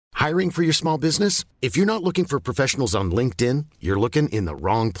Hiring for your small business? If you're not looking for professionals on LinkedIn, you're looking in the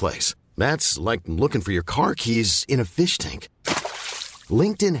wrong place. That's like looking for your car keys in a fish tank.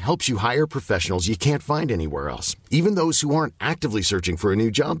 LinkedIn helps you hire professionals you can't find anywhere else, even those who aren't actively searching for a new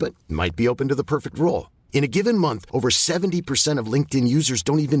job but might be open to the perfect role. In a given month, over 70% of LinkedIn users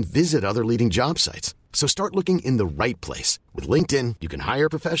don't even visit other leading job sites. So start looking in the right place. With LinkedIn, you can hire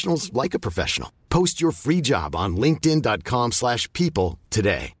professionals like a professional. Post your free job on linkedin.com/people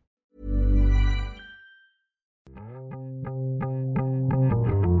today.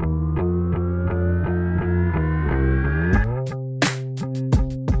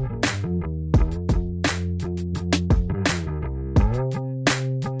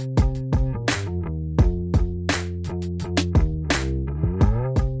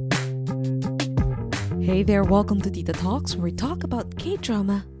 Hey there, welcome to Tita Talks, where we talk about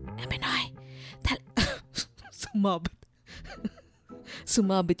K-drama na Pinoy.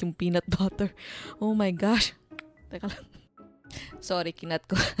 Sumabit yung peanut butter. Oh my gosh. Teka lang. Sorry, kinat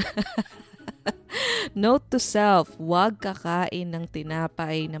ko. Note to self, huwag kakain ng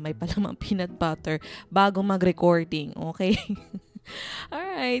tinapay na may palamang peanut butter bago mag-recording, okay?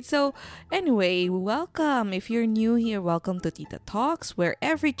 Alright, so anyway, welcome. If you're new here, welcome to Tita Talks, where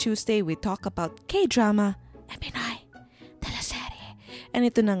every Tuesday we talk about K-drama and Pinoy teleserye. And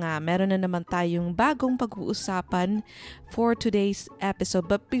ito na nga, meron na naman tayong bagong pag-uusapan for today's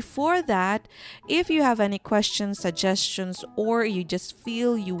episode. But before that, if you have any questions, suggestions, or you just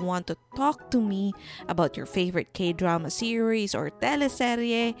feel you want to talk to me about your favorite K-drama series or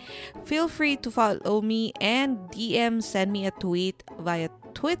teleserye, feel free to follow me and send me a tweet via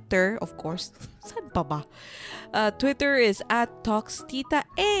Twitter, of course. Saan pa ba? Twitter is @TalksTita,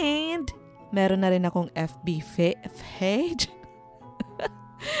 and meron na rin akong FB page.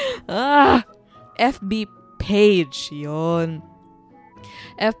 FB page, yon.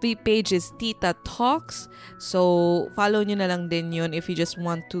 FB page is Tita Talks. So, follow nyo na lang din yun if you just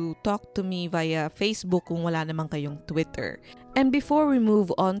want to talk to me via Facebook kung wala naman kayong Twitter. And before we move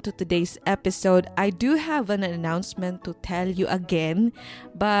on to today's episode, I do have an announcement to tell you again.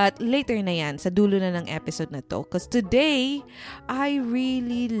 But later na yan, sa dulo na ng episode na to. Because today, I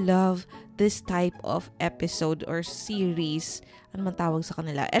really love this type of episode or series. Ano man tawag sa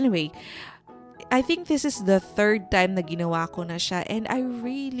kanila? Anyway, I think this is the third time na ginawa ko na siya, and I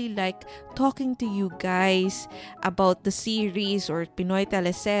really like talking to you guys about the series or Pinoy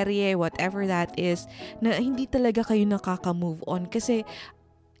teleserye, whatever that is, na hindi talaga kayo nakaka-move on. Kasi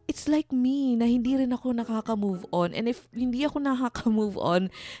it's like me, na hindi rin ako nakaka-move on. And if hindi ako nakaka-move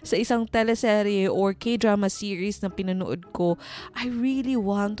on sa isang teleserye or K-drama series na pinanood ko, I really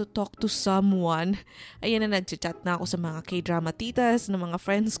want to talk to someone. Ayan na, nag-chat na ako sa mga K-drama titas, na mga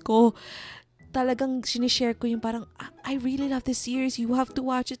friends ko. Talagang sinishare ko yung parang, I really love this series, you have to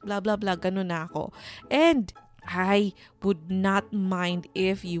watch it, blah, blah, blah. Ganun na ako. And I would not mind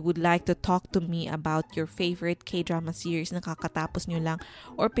if you would like to talk to me about your favorite K-drama series na kakatapos nyo lang,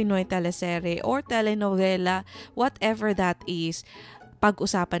 or Pinoy teleserye, or telenovela, whatever that is.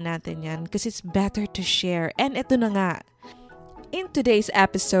 Pag-usapan natin yan kasi it's better to share. And ito na nga, in today's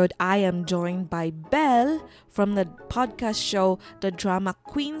episode, I am joined by Belle from the podcast show The Drama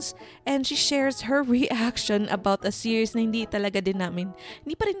Queens, and she shares her reaction about a series na hindi talaga din namin,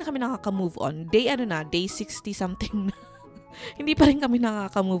 hindi pa rin na kami nakaka-move on. Day 60 something na. Hindi pa rin kami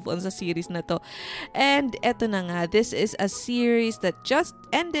nakaka-move on sa series na to. And eto na nga, this is a series that just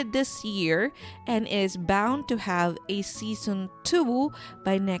ended this year and is bound to have a season 2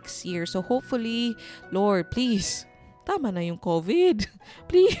 by next year. So hopefully, Lord, please, tama na yung COVID.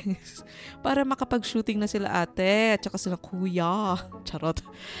 Please. Para makapag-shooting na sila ate at saka sila kuya. Charot.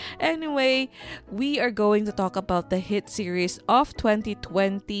 Anyway, we are going to talk about the hit series of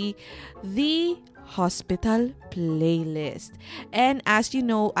 2020, The Hospital Playlist. And as you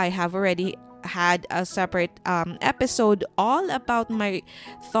know, I have already had a separate episode all about my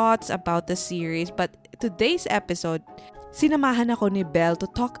thoughts about the series. But today's episode, sinamahan ako ni Belle to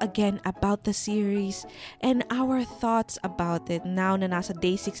talk again about the series and our thoughts about it now na nasa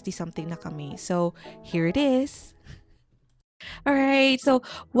day 60 something na kami. So, here it is. Alright, so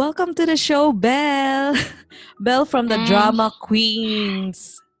welcome to the show, Belle. Belle from the Drama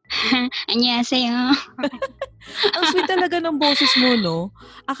Queens. Annyeonghaseyo. Ang sweet talaga ng boses mo, no?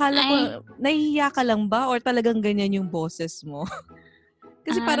 Akala ko, nahihiya ka lang ba or talagang ganyan yung boses mo?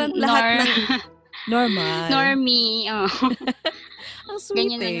 Kasi parang lahat ng normal. Normie, oh. Ang sweet.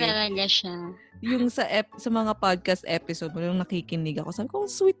 Ganyan lang talaga siya. Yung sa mga podcast episode mo, yung nakikinig ako, sabi ko,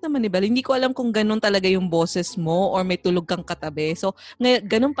 sweet naman ni Belle. Hindi ko alam kung ganun talaga yung boses mo or may tulog kang katabi. So,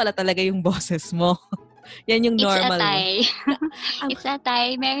 ganun pala talaga yung boses mo. Yan yung It's a normal mo. tie. Ang- It's a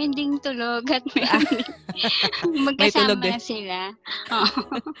tie. Meron ding tulog at May tulog magkasama din. sila. Oo.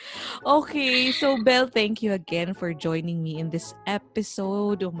 Okay, so Belle, thank you again for joining me in this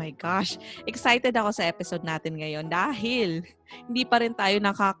episode. Oh my gosh, excited ako sa episode natin ngayon dahil hindi pa rin tayo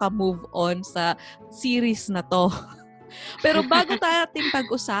nakaka-move on sa series na to. Pero bago natin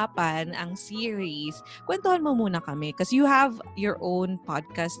pag-usapan ang series, kwentuhan mo muna kami because you have your own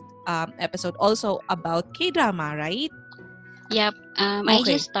podcast episode also about K-drama, right? Yep. I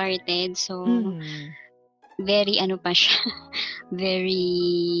Okay. just started. So, Mm. very pa siya.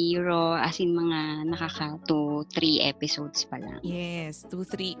 Very raw. As in mga nakaka 2-3 episodes pa lang. Yes,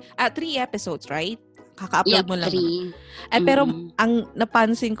 3 episodes, right? Kaka-upload Yep, mo lang. 3. Pero ang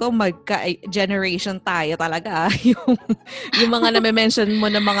napansin ko, magka-generation tayo talaga. yung mga na-mention mo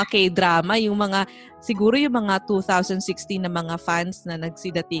na mga K-drama, yung mga, siguro yung mga 2016 na mga fans na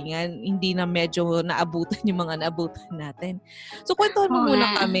nagsidatingan, hindi na medyo naabutan yung mga naabutan natin. So, kwentuhan mo Oo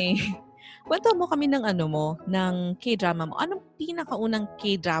muna nga. kami. Kwentuhan mo kami ng ng K-drama mo. Anong pinakaunang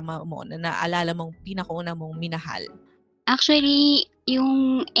K-drama mo na naalala mong pinakaunang mong minahal? Actually,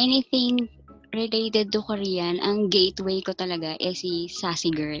 yung anything related to Korean, ang gateway ko talaga si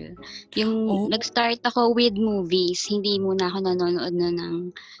Sassy Girl. Yung nag-start ako with movies, hindi muna ako nanonood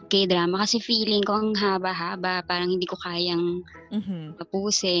ng K-drama kasi feeling ko ang haba-haba, parang hindi ko kayang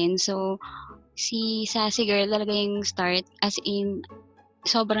tapusin. So, si Sassy Girl talaga yung start, as in,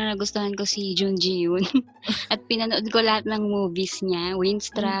 sobrang nagustuhan ko si Jun Ji-yoon. At pinanood ko lahat ng movies niya,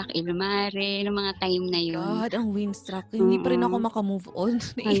 Windstruck, Ilmare, ng mga time na yun. God, ang Windstruck. Hindi pa rin ako makamove on.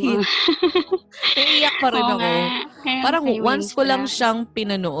 Ano? Naiiyak pa rin Oo ako. nga. Parang Kay once ko lang Windstruck. siyang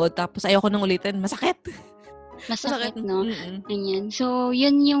pinanood, tapos ayoko nang ulitin. Masakit. Masakit, no? Mm-mm. Ganyan. So,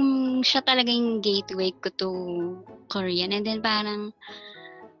 yun yung, siya talaga yung gateway ko to Korean. And then parang,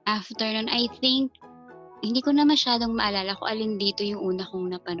 after nun, I think, hindi ko na masyadong maalala kung alin dito yung una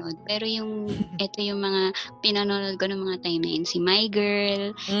kong napanood. Pero ito yung mga pinanood ko ng mga time na yun. Si My Girl,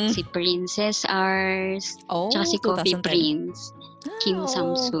 si Princess Ours, tsaka si Coffee 2010. Prince, Kim oo.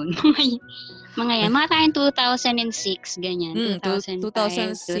 Samsun. mga yan. Mga tayong 2006, ganyan. 2005,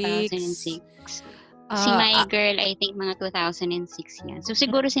 2006. 2006. Si My Girl, I think mga 2006 yan. So,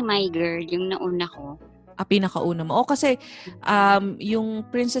 siguro si My Girl, yung nauna ko. Pinakauna mo. Kasi yung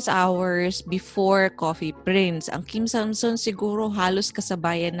Princess Hours before Coffee Prince, ang Kim Samsun siguro halos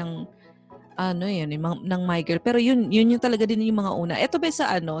kasabayan ng ng My Girl. Pero yun yung talaga din yung mga una. Ito ba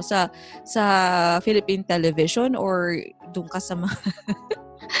sa Philippine television or doon ka sa mga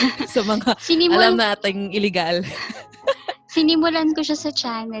sa mga alam nating illegal? Sinimulan ko siya sa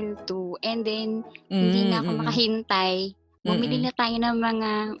Channel 2 and then hindi na ako makahintay. Bumili na tayo ng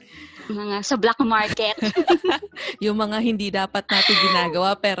mga sa black market. Yung mga hindi dapat natin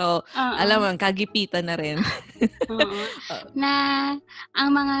ginagawa pero alam mo, kagipitan na rin. Na ang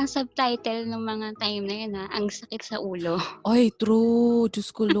mga subtitle ng mga time na yun, ang sakit sa ulo. Ay, true.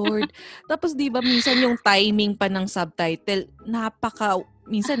 Diyos ko, Lord. Tapos di ba minsan yung timing pa ng subtitle,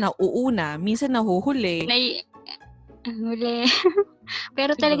 minsan nauuna, minsan nahuhuli. Huli.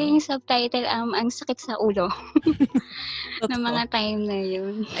 Pero diba? Talaga yung subtitle, ang sakit sa ulo. ng mga time na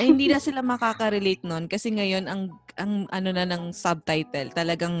yun. Ay, hindi na sila makaka-relate nun kasi ngayon ang ng subtitle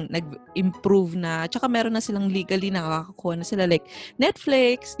talagang nag-improve na. Tsaka meron na silang legally nakakakuha na sila like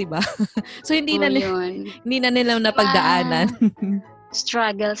Netflix, di ba? So hindi na nila napagdaanan.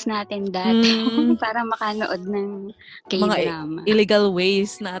 Struggles natin dati para makanood ng K-drama. Mga illegal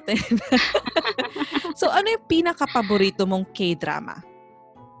ways natin. So ano yung pinaka-paborito mong K-drama?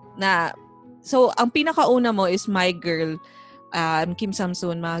 So, ang pinakauna mo is My Girl, Kim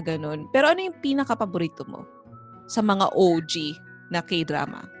Samsun, mga ganun. Pero ano yung pinaka-paborito mo sa mga OG na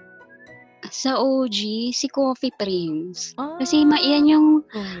K-drama? Sa OG, si Coffee Prince. Kasi yan yung,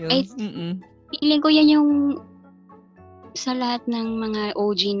 feeling ko yan yung sa lahat ng mga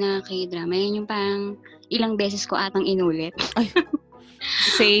OG na K-drama, yan yung parang ilang beses ko atang inulit. Ay,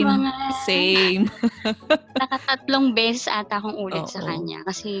 same. Nakatatlong beses ata akong ulit sa kanya.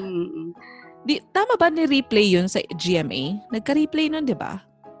 Kasi, tama ba ni-replay yun sa GMA? Nagka-replay nun, di ba?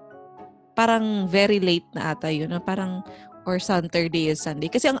 Parang very late na ata yun. Parang, or Saturday or Sunday.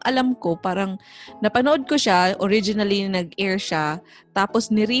 Kasi ang alam ko, parang napanood ko siya, originally nag-air siya,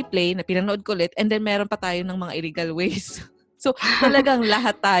 tapos ni-replay, na pinanood ko ulit, and then meron pa tayo ng mga illegal ways. So, talagang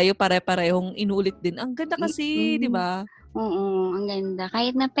lahat tayo pare-parehong inulit din. Ang ganda kasi, di ba? Oo, ang ganda.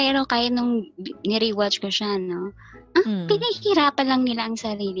 Kahit nung ni-rewatch ko siya, no? Pinahihirapan lang nila ang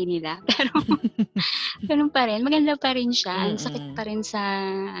sarili nila. Pero, ganun pa rin. Maganda pa rin siya. Ang sakit pa rin sa,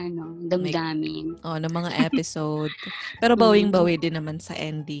 damdamin. Ng mga episode. Pero bawing-bawi din naman sa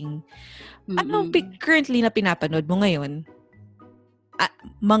ending. Anong currently na pinapanood mo ngayon?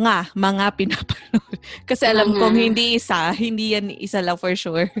 Mga pinapanood. Kasi alam kong hindi yan isa lang for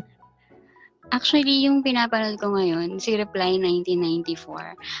sure. Actually, yung pinapanood ko ngayon, si Reply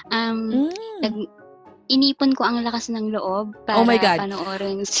 1994. Inipon ko ang lakas ng loob para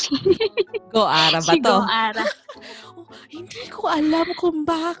panoorin si Go-Ara ba to? Si Go-Ara. Hindi ko alam kung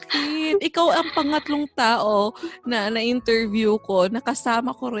bakit. Ikaw ang pangatlong tao na na-interview ko,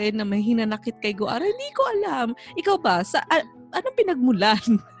 nakasama ko rin na may hinanakit kay Go-Ara. Hindi ko alam. Ikaw ba? Anong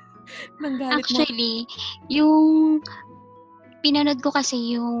pinagmulan ng galit mo? Actually, yung pinanood ko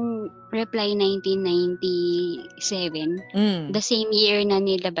kasi yung Reply 1997, the same year na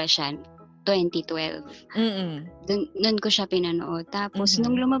nilabas siya, 2012. Doon ko siya pinanood. Tapos,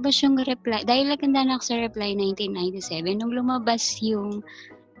 nung lumabas yung Reply, dahil naganda na ako sa Reply 1997, nung lumabas yung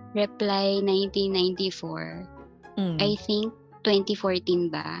Reply 1994, I think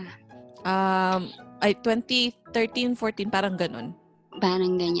 2014 ba? Ay, 2013, 14, parang ganun.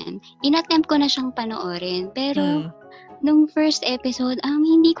 Parang ganyan. In-attempt ko na siyang panoorin, pero nung first episode,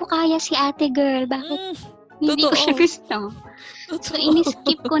 hindi ko kaya si ate girl. Bakit? Hindi ko siya gusto. So,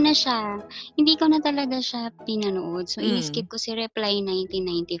 in-skip ko na siya. Hindi ko na talaga siya pinanood. So, in-skip ko si Reply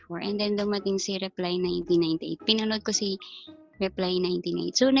 1994 and then dumating si Reply 1998. Pinanood ko si Reply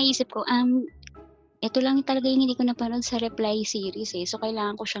 1998. So, naisip ko, ito lang talaga yung hindi ko napanood sa Reply series eh. So,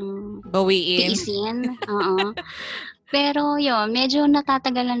 kailangan ko siyang tiisin. Oo. Pero, yun, medyo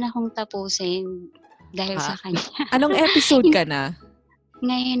natatagalan akong tapusin dahil sa kanya. Anong episode ka na?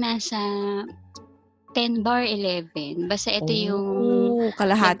 Ngayon, nasa 10 bar 11. Basta ito yung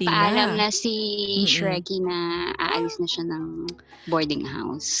kalahati nagpaalam na si Shrekky na aalis na siya ng boarding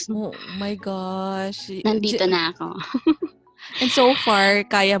house. Oh my gosh. Nandito na ako. And so far,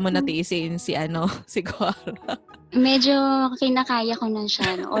 kaya mo na tiisin si Go-Ara? Medyo kinakaya ko na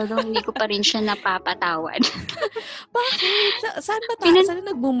siya. Although hindi ko pa rin siya napapatawad. Bakit? Saan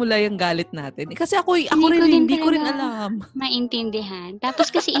nagbumula yung galit natin? Kasi ako rin hindi ko rin alam. Maintindihan.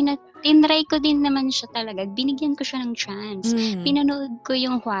 Tapos kasi tinry ko din naman siya talaga. Binigyan ko siya ng chance. Pinanood ko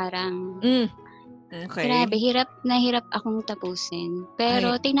yung Hwarang. Okay. Grabe, hirap akong tapusin.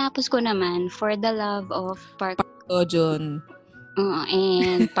 Pero tinapos ko naman for the love of Park Seo-joon.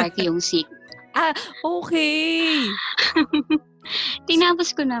 And Park Young-sik. Okay.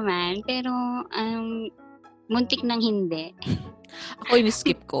 Tinapos ko naman, pero muntik nang hindi. Ako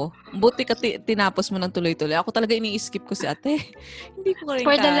ini-skip ko. Buti ka tinapos mo ng tuloy-tuloy. Ako talaga ini-skip ko si ate. Hindi ko rin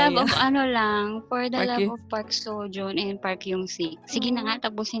For kaya. the love of love of Park Seo-joon and Park Young-sik. Sige na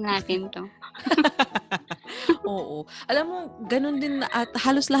nga, tapusin natin to. Oo. Alam mo, ganun din at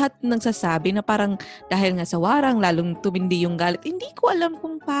halos lahat nagsasabi na parang dahil nga sa Hwarang, lalong tumindi yung galit. Hindi ko alam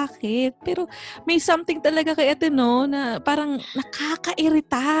kung bakit. Pero may something talaga kay ate, no, na parang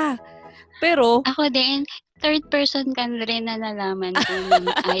nakakairita. Pero ako din, third person ka rin na nalaman ko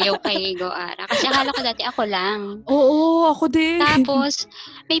na ayaw kay Go-Ara. Kasi akala ko dati ako lang. Oo, ako din. Tapos,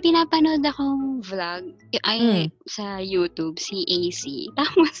 may pinapanood akong vlog sa YouTube, si AC.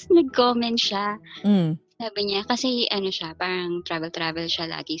 Tapos, nag-comment siya. Sabi niya, kasi siya, parang travel siya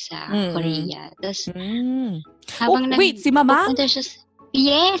lagi sa Korea. Tapos, wait, si Mama?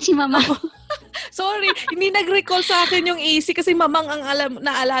 Yes, si Mama. Sorry, hindi nag-recall sa akin yung AC kasi Mamang ang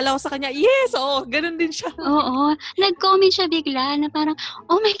naalala ko sa kanya. Yes, ganun din siya. Oo, nag-comment siya bigla na parang,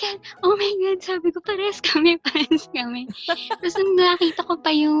 oh my God, sabi ko, pares kami. Tapos nung nakita ko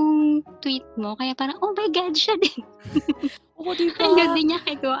pa yung tweet mo, kaya parang, oh my God, siya din. Oo, diba? Ang ganda niya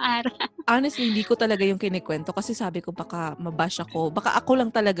kay Go-Ara. Honestly, hindi ko talaga yung kinikwento kasi sabi ko baka mabash ako. Baka ako lang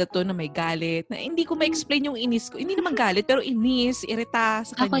talaga to na may galit. Na hindi ko ma-explain yung inis ko. Hindi naman galit, pero inis, irita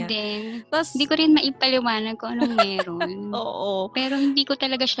sa kanya. Ako din. Tas, hindi ko rin maipaliwanag kung anong meron. Oo. Pero hindi ko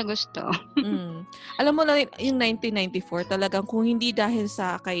talaga siya gusto. Alam mo na yung 1994, talagang kung hindi dahil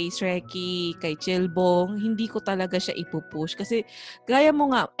sa kay Shrekky, kay Chilbong, hindi ko talaga siya ipupush. Kasi gaya mo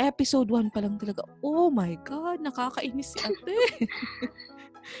nga, episode 1 pa lang talaga, oh my God, nakakainis si ate.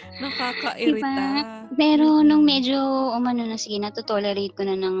 Nakakairita. Diba? Pero nung medyo sige, natutolerate ko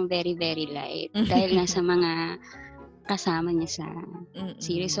na ng very, very light. Dahil nga sa mga kasama niya sa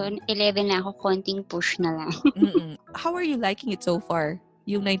series. So, 11 na ako, konting push na lang. How are you liking it so far?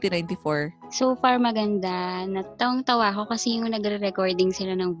 Yung 1994? So far, maganda. Natawang-tawa ako kasi yung nagre-recording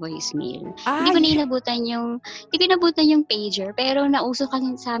sila ng voicemail. Hindi ko inabutan yung pager, pero nauso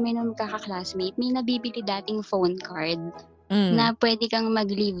kasi sa amin ng kaka-classmate, may nabibili dating phone card na pwede kang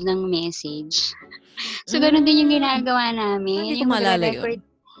mag-leave ng message. So, ganun din yung ginagawa namin. Hindi ko maalala yun.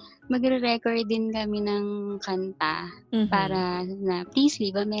 magre-record din kami ng kanta para na please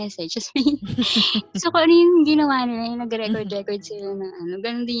leave a message. So kung ano yung ginawa nila, yung nag-record sila ng ano,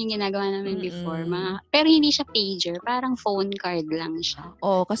 ganun din yung ginagawa namin before. Pero hindi siya pager, parang phone card lang siya.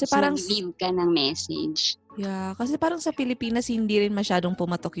 Oh, kasi So, parang mag-leave ka ng message. Yeah, kasi parang sa Pilipinas hindi rin masyadong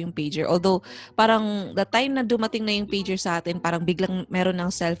pumatok yung pager. Although parang the time na dumating na yung pager sa atin, parang biglang meron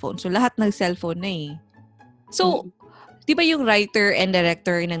ng cellphone. So lahat nag-cellphone na eh. So, di ba yung writer and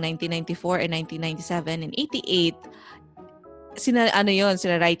director ng 1994 and 1997 and 88,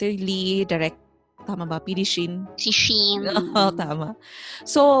 sila writer Lee, tama ba? P.D. Shin? Si Shin. Oo, tama.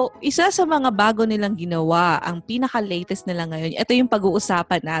 So, isa sa mga bago nilang ginawa, ang pinaka-latest nila ngayon, ito yung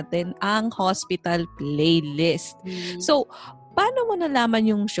pag-uusapan natin, ang Hospital Playlist. So, paano mo nalaman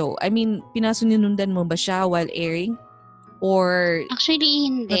yung show? I mean, pinasunundan mo ba siya while airing? Or actually,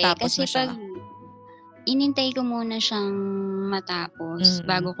 hindi. Kasi pag inintay ko muna siyang matapos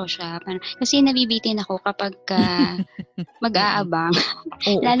bago ko siya. Kasi nabibitin ako kapag mag-aabang.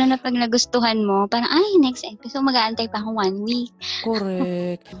 Lalo na pag nagustuhan mo, parang, next episode, mag-aantay pa ako 1 week.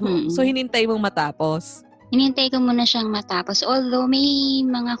 Correct. So, hinintay mong matapos? Hinintay ko muna siyang matapos. Although, may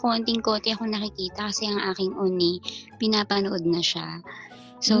mga konting-konti akong nakikita kasi ang aking uni, pinapanood na siya.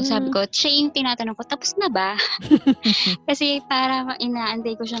 So, sabi ko, siya yung tinatanong ko, tapos na ba? Kasi para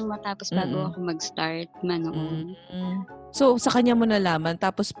inaantay ko siyang matapos bago ako mag-start manood. So, sa kanya mo nalaman,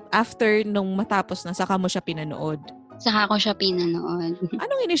 tapos after nung matapos na, saka mo siya pinanood? Saka ko siya pinanood.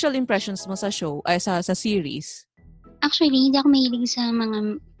 Anong initial impressions mo sa show, sa series? Actually, hindi ako mahilig sa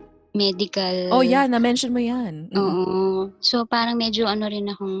mga medical. Oh, yeah, na-mention mo yan. Oo. So, parang medyo rin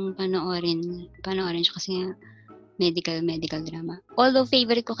akong panoorin siya kasi medical drama. Although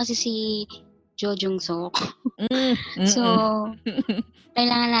favorite ko kasi si Jo Jung Suk. So,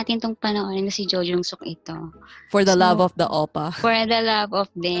 kailangan natin tong panoorin na si Jo Jung Suk ito. For the love of the oppa. For the love of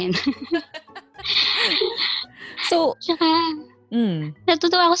them. So, tsaka,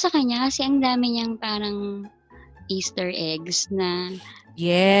 natutuwa ako sa kanya kasi ang dami niyang parang Easter eggs na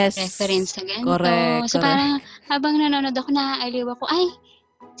reference sa ganito. Correct. So, parang habang nanonood ako, naaaliw ako, ay,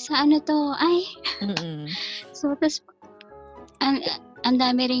 sa ano to? Ay. So, tas, ang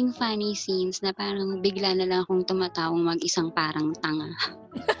dami ring funny scenes na parang bigla na lang akong tumatawang mag-isang parang tanga.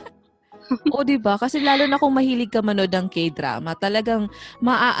 O, diba? Kasi lalo na kung mahilig ka manood ng K-drama, talagang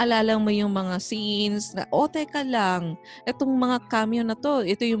maaalala mo yung mga scenes na, teka lang, itong mga cameo na to,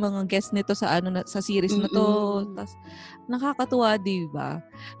 ito yung mga guest nito sa sa series na to. Tas, nakakatuwa, diba?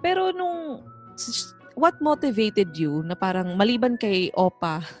 Pero what motivated you na parang maliban kay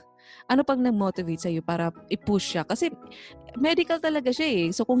Oppa, ano pang nag-motivate sa'yo para i-push siya? Kasi medical talaga siya eh.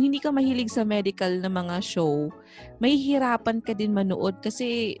 So kung hindi ka mahilig sa medical na mga show, mahihirapan ka din manood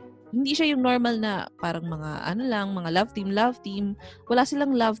kasi hindi siya yung normal na parang mga mga love team. Wala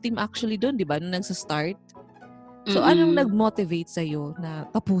silang love team actually doon, di ba? Nung nagsa-start. So anong nag-motivate sa'yo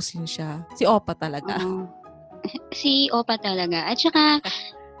na tapusin siya? Si Oppa talaga. Si Oppa talaga. At saka,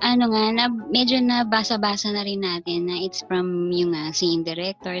 medyo nabasa-basa na rin natin na it's from yung same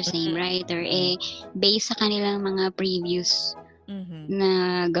director, same writer, based sa kanilang mga previous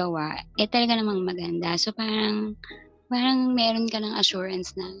na gawa, talaga namang maganda. So parang meron ka ng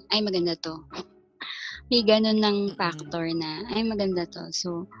assurance na, ay maganda to. May ganun ng factor na, ay maganda to.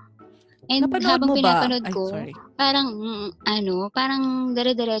 So, and napanood habang pinapanood ba? ko, parang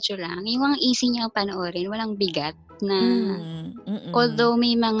dire-diretso lang. Yung easy niya panoorin, walang bigat na, although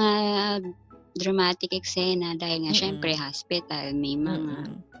may mga dramatic eksena dahil nga syempre hospital, may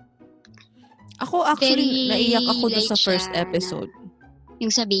mga ako actually naiyak ako doon sa first episode.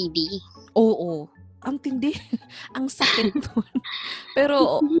 Yung sa baby. Oo. Ang tindi. Ang sakit doon.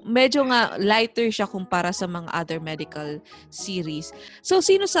 Pero medyo nga lighter siya kumpara sa mga other medical series. So,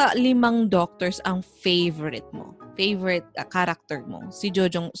 sino sa 5 doctors ang favorite mo? Favorite character mo? Si Jo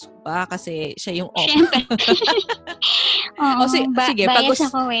Jung Suk ba? Kasi siya yung Oppa. Oo, sige, bias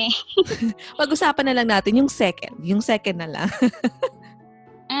ako eh. Pag-usapan na lang natin yung second. Yung second na lang.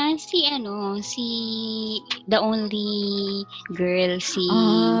 Si the only girl, si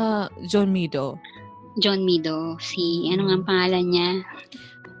John Mido. Ano nga ang pangalan niya?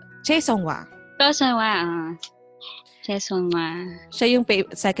 Chae Sung-hwa. Chae Sung-hwa. Siya yung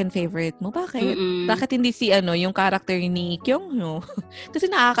second favorite mo. Bakit? Bakit hindi si yung character ni Kyung-ho? Kasi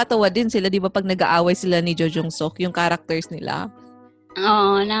nakakatawa din sila, di ba, pag nag-aaway sila ni Jo Jung Suk, yung characters nila.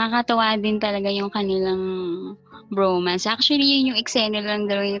 Oo, nakakatawa din talaga yung kanilang bromance. Actually, yun yung eksena lang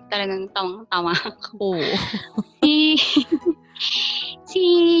dalawa yung talagang tawang-tawa ko. Oo.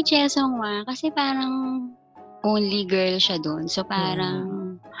 Si Chae Sung-hwa, kasi parang only girl siya doon. So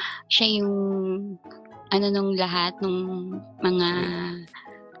parang siya yung nung lahat nung mga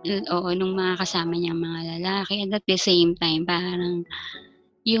oo, nung mga kasama niyang mga lalaki. And at the same time, parang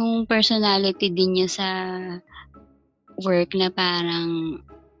yung personality din niya sa work na parang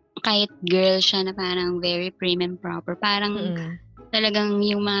kahit girl siya na parang very prim and proper, parang Mm. talagang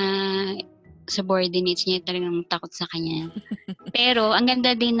yung mga subordinates niya talagang takot sa kanya. Pero ang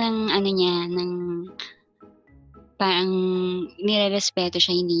ganda din ng ano niya, ng parang nirerespeto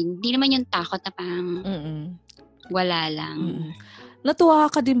siya, hindi naman yung takot na parang Mm. wala lang. Mm. Natuwa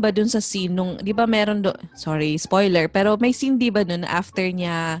ka din ba dun sa scene nung, di ba meron sorry, spoiler, pero may scene di ba dun after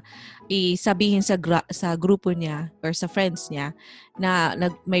niya isabihin sa grupo niya or sa friends niya na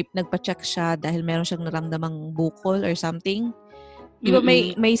nagpa-check siya dahil meron siyang naramdamang bukol or something? Di ba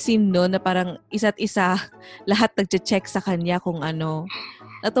may scene no na parang isa't isa lahat nagche-check sa kanya kung ano.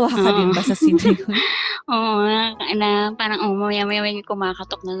 Natuwa ka din ba sa scene na yun? Oo, na parang maya may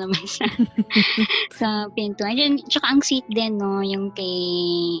kumakatok na naman sa pintuan. Yun, tsaka ang sweet din, no, yung kay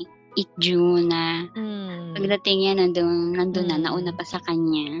Ikjun na pagdating niya nandun na, nauna pa sa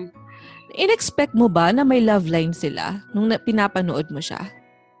kanya. In-expect mo ba na may love line sila nung pinapanood mo siya?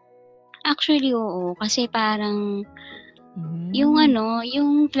 Actually, oo. Kasi parang yung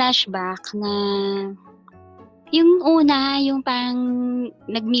yung flashback na yung una, yung parang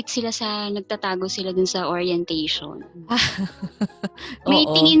nag-meet sila nagtatago sila dun sa orientation. May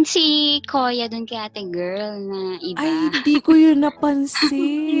tingin si Koya dun kay ate girl na iba. Ay, hindi ko yun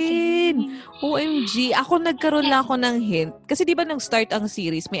napansin. OMG. Ako nagkaroon lang ako ng hint. Kasi di ba nung start ang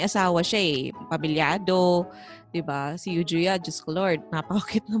series, may asawa siya eh. Pamilyado. Diba? Si Yujuya, Diyos ko Lord,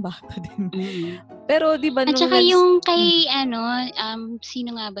 napakakit na bata din. Pero diba nung... At saka yung kay,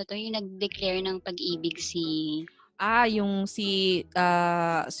 sino nga ba to? Yung nag-declare ng pag-ibig si... yung si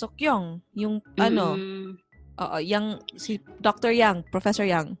Sokyong. Yung si Dr. Yang, Professor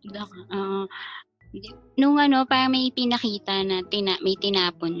Yang. Nung parang may pinakita na may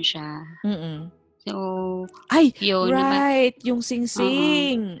tinapon siya. So, yun, right. Diba? Yung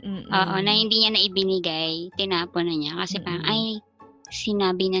sing-sing. Oo, na hindi niya na ibinigay, tinapon na niya. Kasi parang,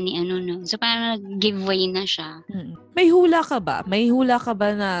 sinabi na ni no. So, parang giveaway na siya. May hula ka ba? May hula ka ba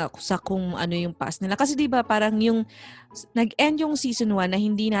na sa kung ano yung past nila? Kasi diba parang yung nag-end yung season 1 na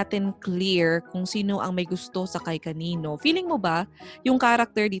hindi natin clear kung sino ang may gusto sa kay kanino. Feeling mo ba yung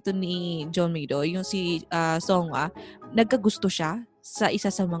character dito ni John Maido, yung si Songa, nagkagusto siya sa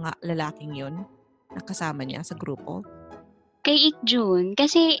isa sa mga lalaking yun? Nakasama niya sa grupo? Kay Ikjun.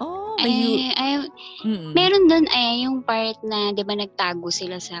 Kasi, meron doon yung part na, di ba, nagtago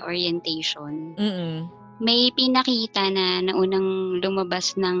sila sa orientation. May pinakita na naunang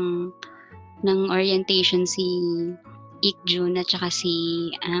lumabas ng orientation si Ikjun at saka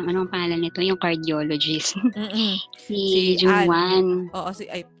si, anong pangalan nito? Yung cardiologist. si Junwan. Oo,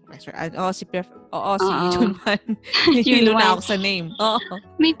 si Junwan. Hilo na ako sa name.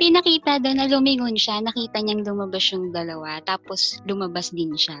 May pinakita doon na lumingon siya, nakita niyang lumabas yung dalawa, tapos lumabas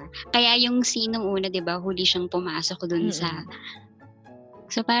din siya. Kaya yung scene nung una, di ba, huli siyang pumasok doon sa...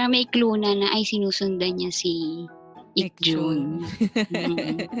 So, parang may clue na ay sinusundan niya si Ikjun.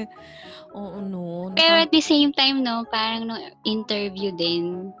 Oo, no. Pero at the same time, no, parang no interview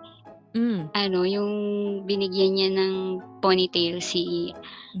din, yung binigyan niya ng ponytail si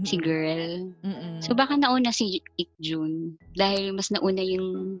girl. So, baka nauna si Ikjun. Dahil mas nauna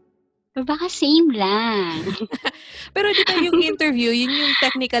yung... Baka same lang. Pero di ba yung interview, yun yung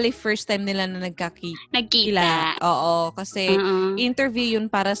technically first time nila na nagkita. Oo, kasi interview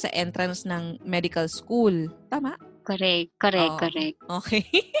yun para sa entrance ng medical school. Tama? Correct. Okay.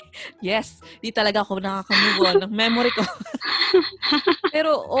 Yes. Di talaga ako nakaka-move on ng memory ko.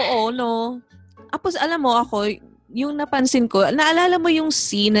 Pero, oo, no. Tapos, alam mo, ako, yung napansin ko, naalala mo yung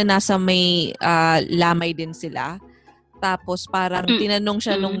scene na nasa may lamay din sila? Tapos, parang tinanong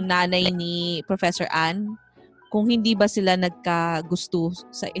siya nung nanay ni Professor Ann kung hindi ba sila nagkagusto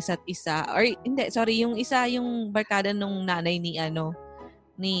sa isa't isa. Or, hindi, sorry, yung isa, yung barkada nung nanay ni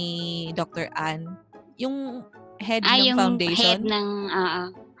Dr. Ann. Yung head ng yung foundation. Head ng,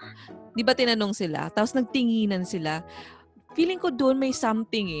 Di ba tinanong sila? Tapos nagtinginan sila. Feeling ko doon may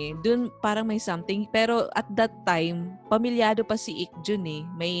something eh. Doon parang may something. Pero at that time, pamilyado pa si Ikjun eh.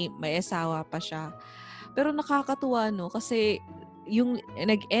 May asawa pa siya. Pero nakakatuwa no? Kasi yung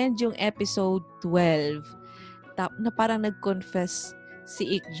nag-end yung episode 12 na parang nag-confess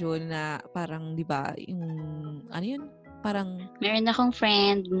si Ikjun na parang, di ba, yung, ano yun? Parang... Meron akong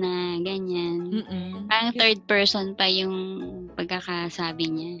friend na ganyan. Parang third person pa yung pagkakasabi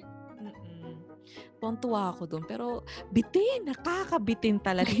niya. Tuwa ako doon. Pero nakakabitin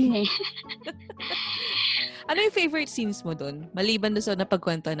talaga. Ano yung favorite scenes mo doon? Maliban doon sa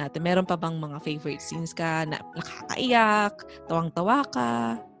napagkwento natin, meron pa bang mga favorite scenes ka na nakakaiyak, tawang-tawa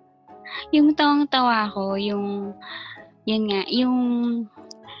ka? Yung tawang-tawa ko, yun nga, yung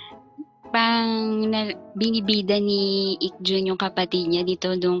binibida ni Ikjun yung kapatid niya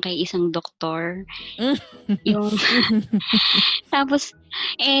dito doon kay isang doktor. Yung tapos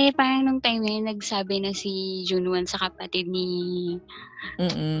parang nung time na yun, nagsabi na si Junwon sa kapatid ni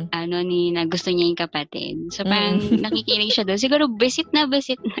na gusto niya yung kapatid. So parang nakikinig siya doon. Siguro visit na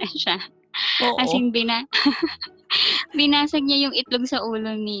siya. Oo. As in binasag niya yung itlog sa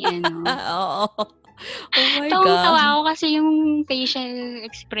ulo ni Oo. Oh my God. Tawang-tawa ako kasi yung facial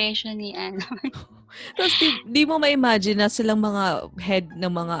expression ni Tapos di mo ma-imagine na silang mga head ng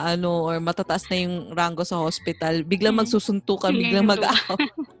mga or matataas na yung rango sa hospital, biglang magsusuntukan, biglang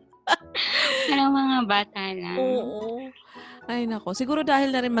mag-aaway. Parang mga bata lang. Oo. Ay nako, siguro dahil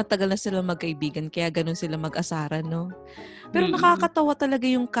na rin matagal na sila magkaibigan kaya ganun sila mag-asaran, no? Pero nakakatawa talaga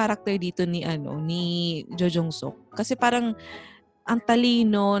yung character dito ni Jo Jong-suk. Kasi parang ang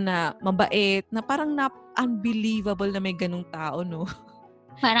talino na mabait, na parang unbelievable na may ganung tao, no?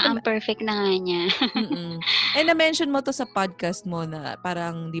 Parang ang perfect na nga niya. And na-mention mo to sa podcast mo na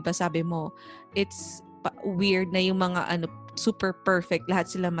parang, di ba sabi mo, it's weird na yung mga super perfect, lahat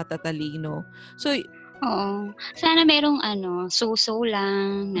sila matatalino. So, oo. Sana merong so-so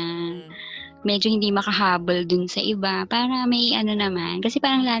lang na medyo hindi makahabol dun sa iba para may naman. Kasi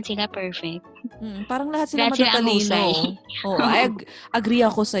parang lahat sila perfect. Parang lahat sila matatalino. Oo, agree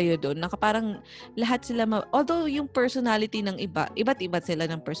ako sa'yo doon. Parang lahat sila, although yung personality ng iba't iba sila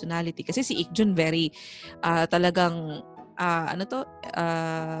ng personality. Kasi si Ikjun very talagang,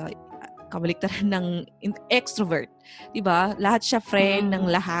 kabaliktaran ng extrovert. Diba? Lahat siya friend ng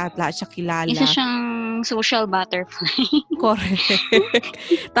lahat siya kilala. Isa siyang social butterfly. Correct.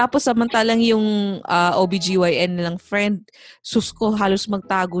 Tapos samantalang yung OBGYN nilang friend, susko, halos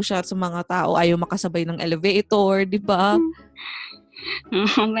magtago siya sa mga tao, ayaw makasabay ng elevator, diba?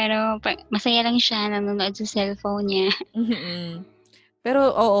 Pero masaya lang siya, nanonood sa cellphone niya.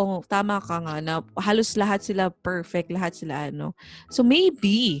 Pero oo, tama ka nga na halos lahat sila perfect, lahat sila So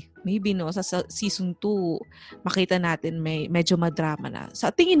maybe no, sa season 2 makita natin medyo madrama na.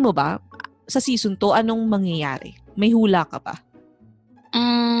 Sa tingin mo ba sa season 2 anong mangyayari? May hula ka ba?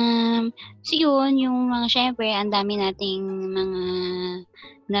 So yun, yung mga syempre, ang dami nating mga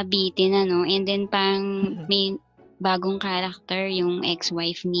nabitin and then pang may bagong character, yung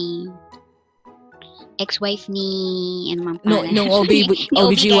ex-wife ni nung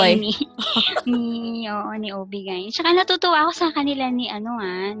OBGY ni OB-GYN. Tsaka natutuwa ako sa kanila ni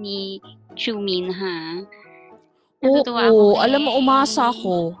Chumin, ha. Natutuwa ako. Alam mo, umasa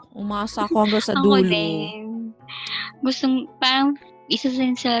ako hanggang sa dulo. Ako din. Parang isa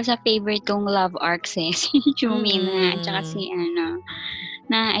din sa favorite kong love arcs si Chumin, ha. Tsaka si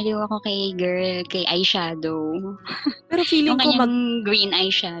naaliw ako kay eyeshadow. Pero feeling ko green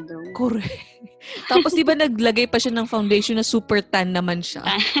eyeshadow. Correct. Tapos di ba naglagay pa siya ng foundation na super tan naman siya?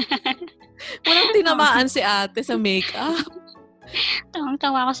 Walang tinamaan si ate sa makeup.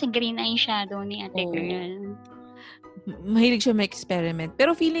 Tawang-tawa ako sa green eyeshadow ni ate girl. Mahilig siya mag-experiment.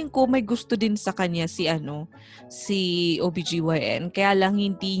 Pero feeling ko may gusto din sa kanya si OBGYN. Kaya lang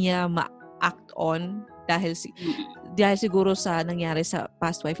hindi niya ma-act on dahil siguro sa nangyari sa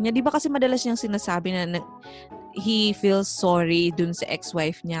past wife niya. Di ba kasi madalas niyang sinasabi na he feels sorry dun sa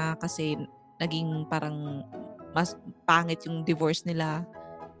ex-wife niya kasi naging parang mas pangit yung divorce nila.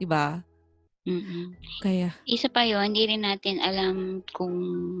 Di ba? Kaya isa pa yun, hindi rin natin alam kung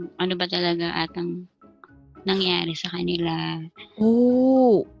ano ba talaga atang nangyari sa kanila.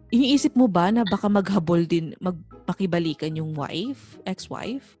 Iniisip mo ba na baka maghabol din, magpakibalikan yung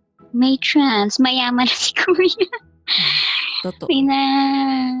ex-wife? May chance. Mayaman na si Kuya. Totoo.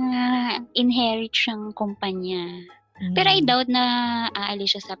 Inherit siyang kumpanya. Pero I doubt na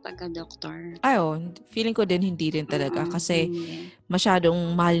aalis siya sa pagka-doktor. Feeling ko din hindi rin talaga kasi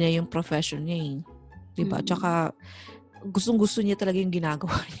masyadong mahal niya yung profession niya. Diba? Tsaka gustong-gusto niya talaga yung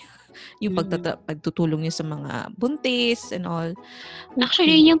ginagawa niya. Yung pagtutulong niya sa mga buntis and all.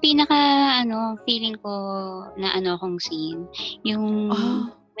 Actually, yun yung pinaka feeling ko na akong scene. Yung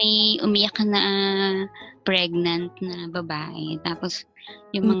may umiyak na pregnant na babae. Tapos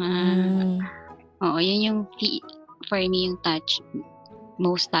yung mga yun yung for me yung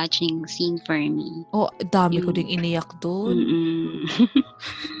most touching scene for me. Dami ko ding iniyak doon.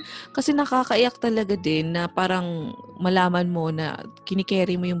 Kasi nakakaiyak talaga din na parang malaman mo na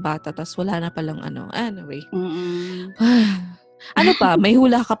kinikerry mo yung bata tas wala na palang Anyway. Ano pa? May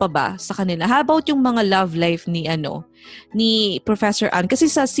hula ka pa ba sa kanila? How about yung mga love life ni Professor Ann? Kasi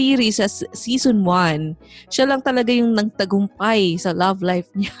sa series, sa season 1, siya lang talaga yung nagtagumpay sa love life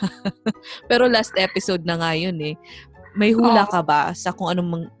niya. Pero last episode na nga yun . May hula ka ba sa kung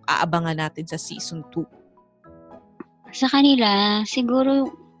anong aabangan natin sa season 2? Sa kanila,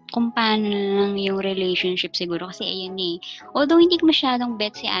 siguro kung paano lang yung relationship siguro kasi ayan Although hindi ko masyadong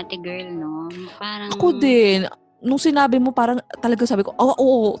bet si ate girl, no? Parang... Ako din. Nung sinabi mo, parang talaga sabi ko,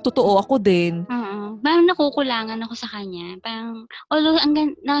 oo, totoo, ako din. Parang nakukulangan ako sa kanya. Parang, although ang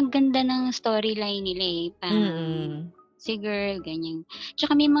ganda ng storyline nila Parang, si girl, ganyan.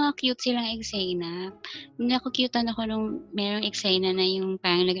 Tsaka may mga cute silang eksena. Nakukutan ako nung merong eksena na yung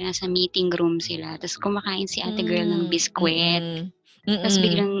parang nasa meeting room sila. Tapos kumakain si ate girl ng biskwit. Tapos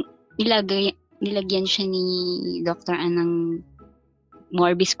biglang nilagyan siya ni Dr. Ann ng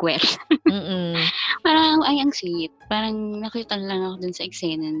more biskwit. Parang, ay, ang sweet. Parang nakita lang ako dun sa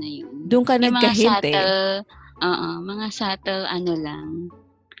eksena na yun. Doon ka nagka-hint mga subtle ano lang.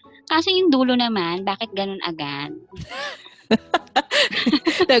 Kasi yung dulo naman, bakit ganun agad?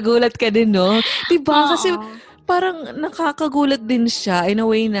 Nagulat ka din, no? Diba? Kasi parang nakakagulat din siya in a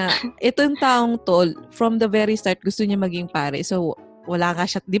way na itong taong to, from the very start, gusto niya maging pare. So, wala nga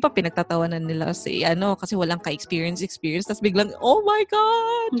siya, di ba pinagtatawanan nila kasi walang ka-experience. Tapos biglang, oh my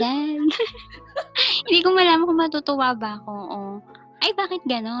God! Then, hindi ko malaman kung matutuwa ba ako. Ay, bakit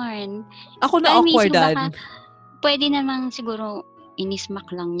ganon? Ako na-awkwardan. Pwede namang siguro inismak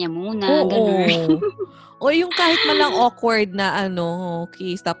lang niya muna. O yung kahit malang awkward na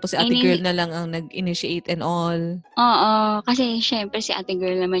kiss, tapos si ate girl na lang ang nag-initiate and all. Oo, kasi syempre si ate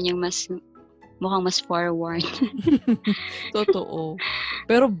girl naman yung mukhang mas forward. Totoo.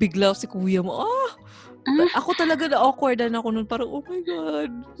 Pero bigla si kuya mo, ako talaga na-awkwardan ako nun. Parang, oh my God.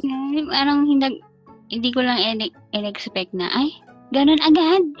 Parang hindi ko lang in-expect na, ay, ganun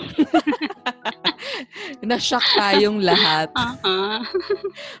agad. Na-shock tayong lahat.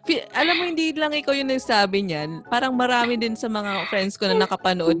 Alam mo, hindi lang ikaw yung nagsabi niyan. Parang marami din sa mga friends ko na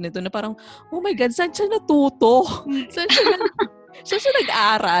nakapanood nito na parang, oh my God, saan siya natuto? Saan siya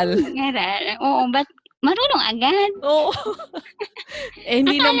nag-aral? Oo, ba't marunong agad? Oo.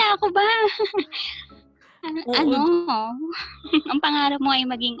 Akala ko ba? Ang pangarap mo ay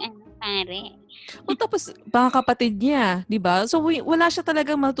maging pare. Tapos, mga kapatid niya, di ba? So, wala siya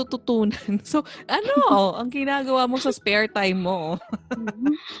talagang matututunan. So, ang ginagawa mo sa spare time mo?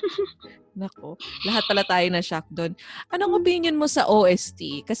 Nako, lahat pala tayo na shock doon. Anong opinion mo sa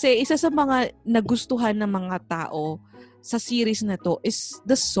OST? Kasi isa sa mga nagustuhan ng mga tao sa series na to is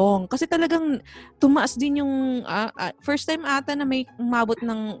the song. Kasi talagang tumaas din yung first time ata na may umabot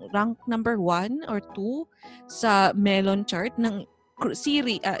ng rank number 1 or 2 sa Melon chart ng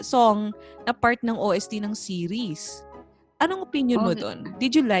song na part ng OST ng series. Anong opinion mo doon?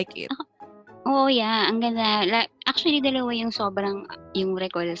 Did you like it? Oh, yeah. Ang ganda. Actually, dalawa yung sobrang yung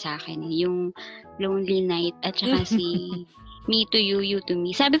recall sa akin. Yung Lonely Night at saka si Me to You, You to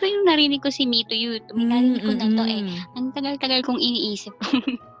Me. Sabi ko yung narinig ko si Me to You, to Me. Narinig ko na to Ang tagal-tagal kong iniisip.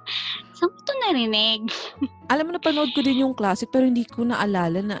 Saan ko ito narinig? Alam mo, napanood ko din yung classic pero hindi ko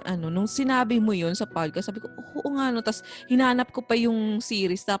naalala na nung sinabi mo yun sa podcast, sabi ko, oo nga Tapos hinanap ko pa yung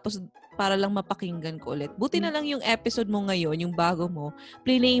series tapos para lang mapakinggan ko ulit. Buti na lang yung episode mo ngayon, yung bago mo,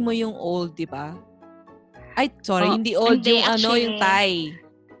 play mo yung old, di ba? Ay, sorry, hindi old, yung yung Thai.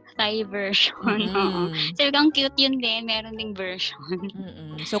 Thai version. So, ang cute yun din. Meron ding version.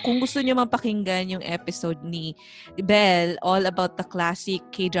 So, kung gusto nyo mapakinggan yung episode ni Belle, all about the classic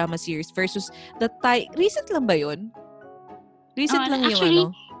K-drama series versus the Thai, recent lang ba yun? Recent lang actually,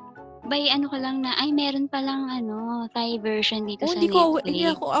 yung by ko lang na, ay, meron palang Thai version dito sa Netflix. Hindi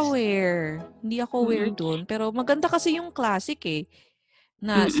ako aware. Hindi ako aware dun. Pero maganda kasi yung classic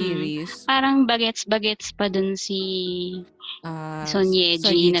na series. Parang bagets pa dun si Son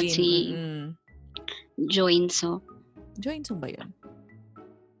Ye-jin at si Jo In-suk. Jo In-suk ba yun?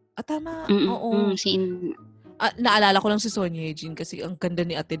 Tama. Oo. Naalala ko lang si Son Ye-jin kasi ang ganda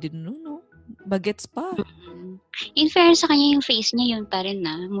ni ate din no? Bagets pa. In fairness sa kanya, yung face niya yun pa rin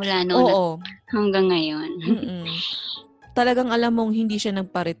mula noon hanggang ngayon. Talagang alam mong hindi siya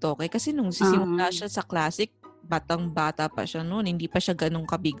nagparitoke kasi nung sisimula siya sa classic, batang-bata pa siya noon, hindi pa siya ganun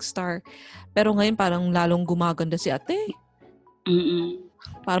ka-big star. Pero ngayon parang lalong gumaganda si ate.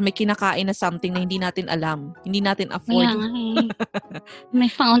 Parang may kinakain na something na hindi natin alam. Hindi natin afford. May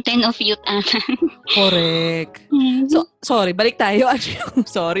fountain of youth ata. Correct. So, sorry, balik tayo.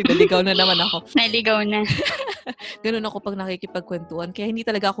 Sorry, naligaw na naman ako. Naligaw na. Ganun ako pag nakikipagkwentuhan. Kaya hindi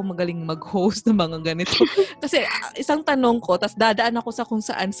talaga ako magaling mag-host ng mga ganito. Kasi isang tanong ko, tas dadaan ako sa kung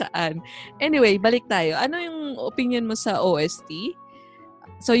saan-saan. Anyway, balik tayo. Ano yung opinion mo sa OST?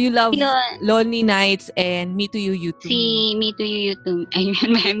 So, you love Lonely Nights and Me to You, You to Me. Si Me to You, You to Me.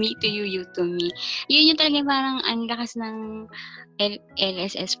 Ayun, Me to You, You to Me. Yun yung talaga parang ang lakas ng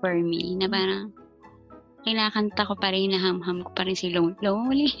LSS for me. Na parang, kinakanta ko pa rin, naham-ham ko pa rin si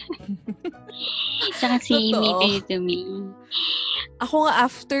Lonely. Tsaka si Totoo. Me to Me. Ako nga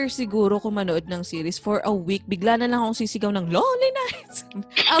after siguro ko manood ng series for a week, bigla na lang akong sisigaw ng Lonely Nights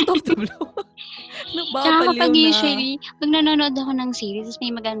out of the blue. Tsaka Nababaliw kapag na. usually, pag nanonood ako ng series, tapos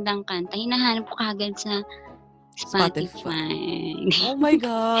may magandang kanta, hinahanap ko kagad sa Spotify. Oh my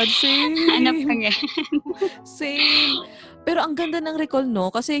God, same. Hanap ka nga. Same. Pero ang ganda ng recall, no?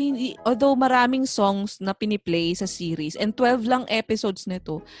 Kasi although maraming songs na piniplay sa series and 12 lang episodes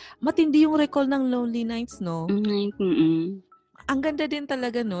nito, matindi yung recall ng Lonely Nights, no? Ang ganda din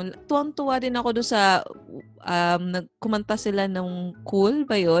talaga, no? Tuwang-tuwa din ako doon sa kumanta sila ng Cool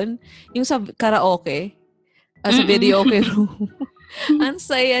ba yun? Yung sa karaoke. Sa videoke room. Ang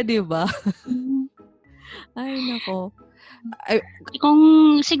saya, di ba? Ay, nako. Kung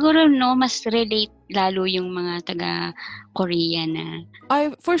siguro, no, mas relate lalo yung mga taga-Korea na.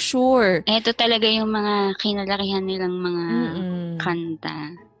 Ay, for sure. Ito talaga yung mga kinalakihan nilang mga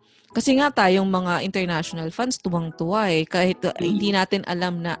kanta. Kasi nga tayong mga international fans, tuwang-tuwa eh. Kahit hindi natin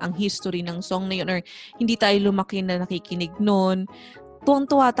alam na ang history ng song na yun or hindi tayo lumaki na nakikinig nun,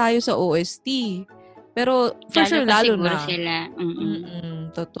 tuwang-tuwa tayo sa OST. Pero for sure, lalo na. Sila.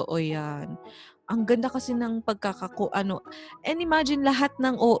 Totoo yan. Ang ganda kasi ng and imagine lahat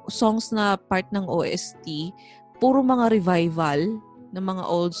ng songs na part ng OST, puro mga revival ng mga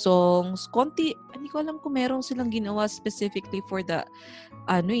old songs. Konti, hindi ko alam kung meron silang ginawa specifically for the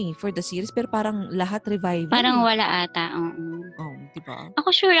for the series, pero parang lahat revival. Parang wala ata. Oh, diba?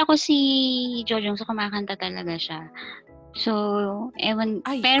 Ako sure si Jojong so kumakanta talaga siya. So,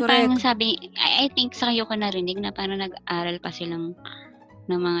 pero parang sabi, I think sa kayo ko narinig na parang nag-aral pa silang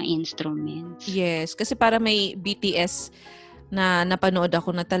ng mga instruments. Yes, kasi para may BTS na napanood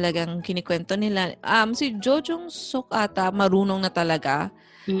ako na talagang kinikwento nila. Si Jojong Sok ata marunong na talaga.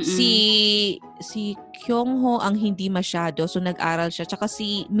 Si Kyungho ang hindi masyado, so nag-aral siya. Tsaka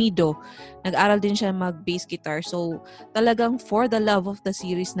si Mido, nag-aral din siya mag-bass guitar. So talagang for the love of the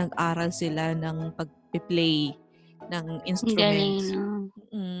series, nag-aral sila ng pag-play ng instruments.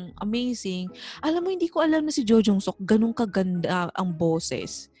 Amazing. Alam mo, hindi ko alam na si Jojong Sok ganun kaganda ang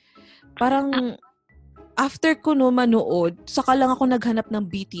boses. Parang after ko manood, saka lang ako naghanap ng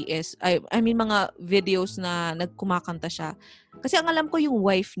BTS. I mean, mga videos na nagkumakanta siya. Kasi ang alam ko yung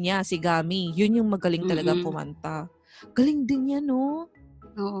wife niya, si Gami. Yun yung magaling talaga kumanta. Galing din niya, no?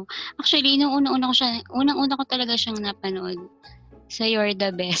 Oo. Actually, unang-una ko talaga siyang napanood sa You're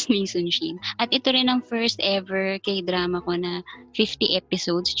the Best ni Sunshin. At ito rin ang first ever K-drama ko na 50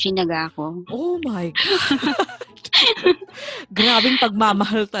 episodes, chinaga ko. Oh my God! Grabing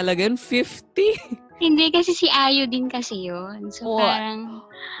pagmamahal talaga yun, 50? Hindi, kasi si Ayo din kasi yun. So parang,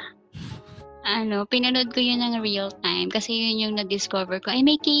 pinanood ko yun ng real time kasi yun yung na-discover ko. Ay,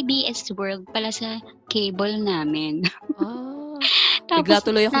 may KBS World pala sa cable namin. Tapos, bigla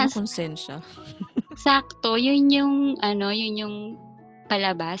tuloy ako ng konsensya. Sakto, yun yung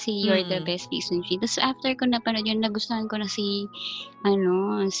palabas, si You're the Best Season 3. Tapos after ko napanood yun, nagustuhan ko na si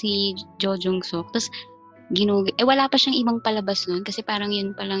Jojong Sok. Tapos wala pa siyang ibang palabas nun kasi parang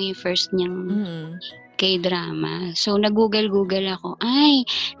yun pa lang yung first niyang K-drama. So nag-google ako. Ay,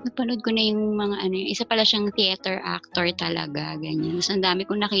 napanood ko na yung mga isa pala siyang theater actor talaga, ganyan. Tapos ang dami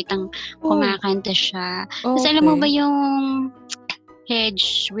kong nakitang kumakanta siya. Tapos alam mo ba yung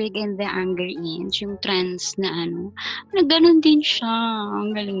Hedwig and the Angry Inch, yung trans na nagganon din siya.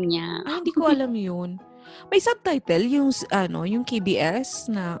 Ang galing niya. Ay, hindi ko alam yun. May subtitle yung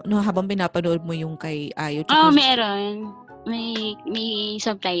KBS na habang pinapanood mo yung kay Ayo. Meron. May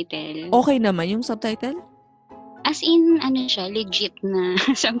subtitle. Okay naman yung subtitle? As in, siya, legit na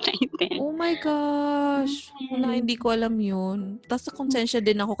subtitle. Oh my gosh. Wala, hindi ko alam yun. Tapos nakonsensya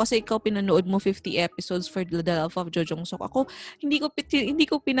din ako kasi ikaw pinanood mo 50 episodes for the love of Jojong Sok. Ako, hindi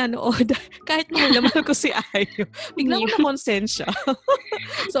ko pinanood. Kahit mahal na mahal ko si Ayo. Bigla ko nakonsensya.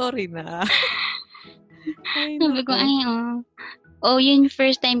 Sorry na. Sabi ko, yun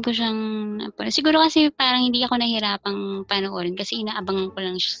first time ko siyang siguro kasi parang hindi ako nahirapang panoorin kasi inaabangan ko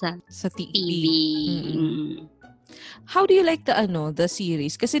lang siya sa TV. How do you like the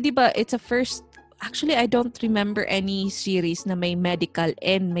series? Kasi 'di ba it's a first, actually I don't remember any series na may medical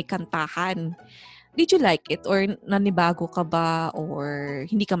and may kantahan. Did you like it or nanibago ka ba or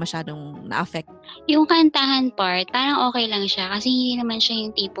hindi ka masyadong na-affect? Yung kantahan part, parang okay lang siya kasi hindi naman siya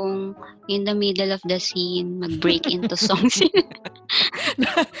yung tipong in the middle of the scene, mag-break into songs.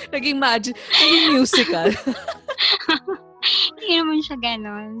 Naging musical. Hindi naman siya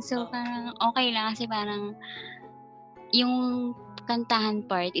ganon. So, parang okay lang kasi parang yung kantahan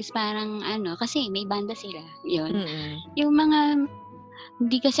part is parang kasi may banda sila. Yun. Yung mga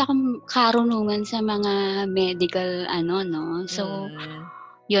hindi kasi ako karunungan sa mga medical no. So,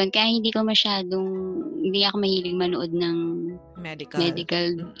 yun, kaya hindi ako mahilig manood ng medical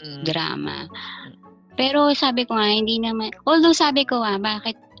drama. Pero sabi ko nga, hindi naman, although sabi ko nga,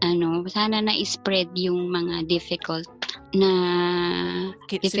 bakit sana na-spread yung mga difficult na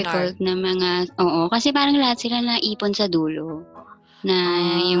mga, kasi parang lahat sila naipon sa dulo. Na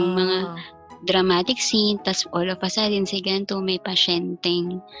yung mga dramatic scene, tas all of a sudden, si ganito may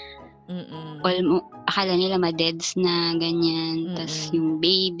pasyenteng akala nila ma-deads na ganyan, tas yung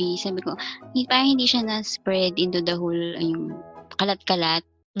baby, sabi ko, parang hindi siya na-spread into the whole, yung kalat-kalat.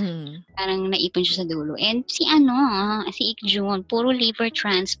 Parang naipon siya sa dulo. And si Ik Jun, puro liver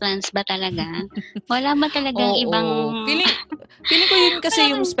transplants ba talaga? Wala ba talagang ibang... Feeling ko yun kasi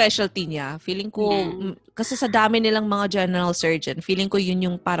yung specialty niya. Feeling ko, kasi sa dami nilang mga general surgeon, feeling ko yun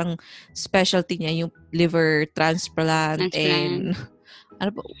yung parang specialty niya, yung liver transplant. And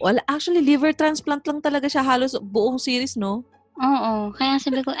actually, liver transplant lang talaga siya halos buong series, no? Oo. Kaya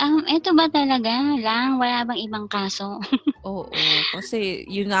sabi ko, eto ba talaga lang? Wala bang ibang kaso? Oo. Kasi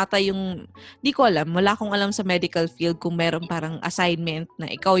yun ata yung, di ko alam. Wala akong alam sa medical field kung meron parang assignment na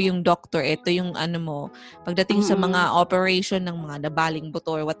ikaw yung doctor, ito yung mo. Pagdating sa mga operation ng mga nabaling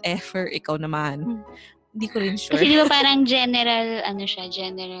buto or whatever, ikaw naman. Hindi ko rin sure. Kasi di ba parang general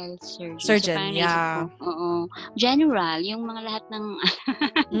surgeon. Surgeon, so, yeah. Oo. General, yung mga lahat ng...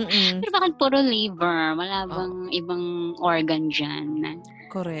 Pero bakit puro liver? Wala bang ibang organ dyan?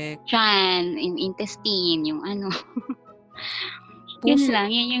 Correct. Tiyan, yung intestine, yung Puso. Yun lang,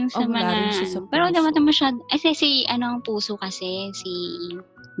 yun yung sa mga... Pero dapat masyad... ang puso kasi, si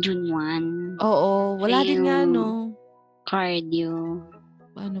Junwan. Oo, wala din nga, no? Cardio.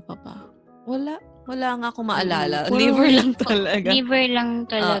 Ano pa ba? Wala nga ako maalala. Liver lang talaga. Liver lang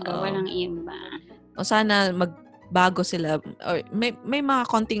talaga. Walang iba. O sana magbago sila. Or may mga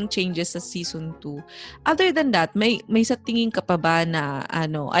konting changes sa season 2. Other than that, may sa tingin ka pa ba na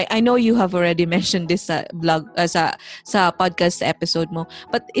I know you have already mentioned this sa blog, sa podcast episode mo.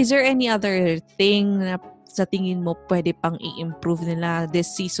 But is there any other thing na sa tingin mo pwede pang i-improve nila this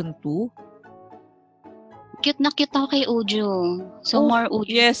season 2? Cute na cute ako kay Uju. So more Uju.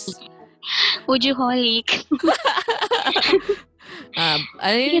 Yes. Ujuholic.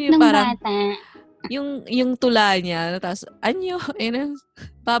 Yung parang bata. Yung tula niya, tapos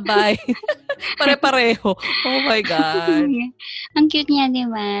bye-bye. Pare-pareho. Oh my God. Ang cute niya, di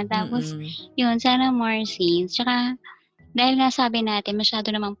ba? Tapos, yun, sana more scenes. Tsaka, dahil nga sabi natin,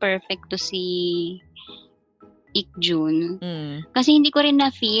 masyado namang perfect to si Ik Jun. Kasi hindi ko rin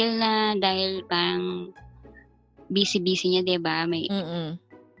na-feel na dahil parang busy-busy niya, di ba? May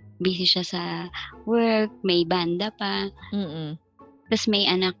busy siya sa work, may banda pa. Tapos may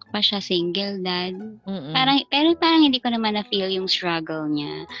anak pa siya, single dad. Pero parang hindi ko naman na-feel yung struggle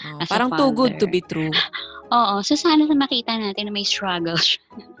niya as parang a father. Too good to be true. Oo. So sana makita natin na may struggle siya.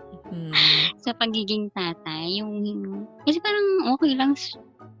 Sa pagiging tatay. Kasi parang okay lang.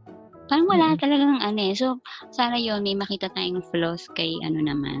 Parang wala talagang So sana yun, may makita tayong flaws kay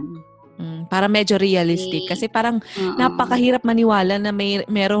naman. Para medyo realistic. Kasi parang napakahirap maniwala na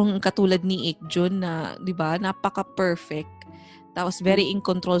merong katulad ni Ik Jun na, di ba, napaka-perfect. Tapos very in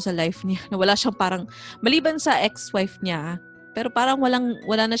control sa life niya. Na wala siyang parang, maliban sa ex-wife niya, pero parang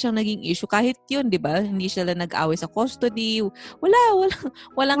wala na siyang naging issue. Kahit yun, di ba? Hindi sila nag-away sa custody.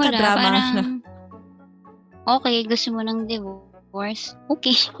 Walang kadrama. Parang, okay, gusto mo ng divorce?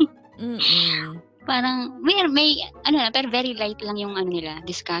 Okay. Parang, pero very light lang yung nila,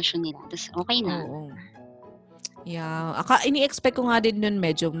 discussion nila. Tapos, okay na. Oo. Yeah. Ini-expect ko nga din nun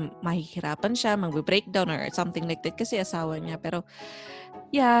medyo mahihirapan siya, mag-breakdown or something like that kasi asawa niya. Pero,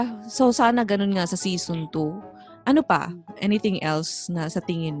 yeah. So, sana ganun nga sa season 2. Ano pa? Anything else na sa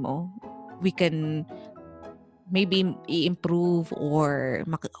tingin mo we can maybe i-improve or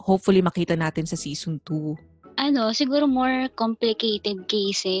hopefully makita natin sa season 2? Siguro more complicated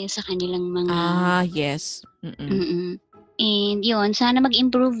cases sa kanilang mga... yes. And yun, sana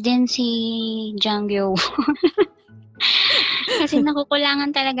mag-improve din si Jangyo. Kasi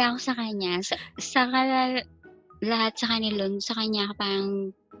nakukulangan talaga ako sa kanya. Lahat sa kanya parang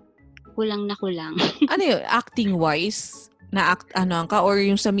kulang na kulang. Ano yun? Acting-wise? Or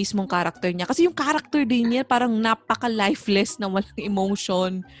yung sa mismong character niya? Kasi yung character din niya parang napaka-lifeless na walang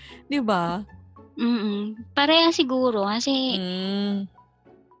emotion. Di ba? Pareha siguro kasi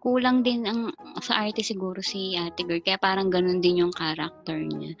kulang din sa arte siguro si Ate Girl kaya parang ganun din yung character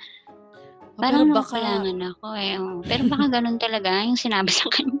niya. Parang nakulangan ako pero baka ganun talaga yung sinabi sa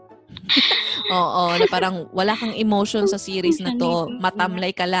kanya. Oo, na parang wala kang emotion sa series na to,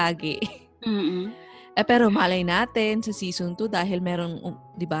 matamlay ka lagi. Pero malay natin sa season 2 dahil merong,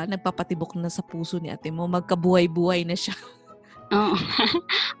 'di ba, nagpapatibok na sa puso ni ate mo, magkabuhay-buhay na siya. Oo.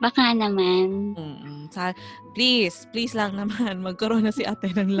 Baka naman. Please lang naman magkaroon na si ate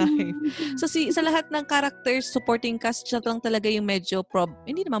ng live. So sa lahat ng characters, supporting cast, siya lang talaga yung medyo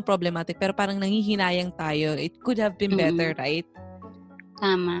hindi naman problematic pero parang nanghihinayang tayo. It could have been better, right?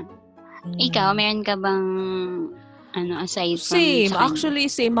 Tama. Ikaw, meron ka bang aside from Same. sa kanya? Actually,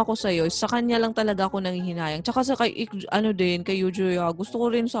 same ako sa'yo. Sa kanya lang talaga ako nanghihinayang. Tsaka sa kay Yujuya, gusto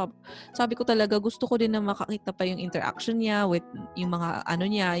ko rin, sabi ko talaga, gusto ko din na makakita pa yung interaction niya with yung mga,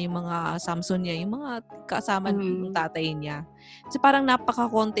 yung mga Samson niya, yung mga kasama ng tatay niya. Kasi parang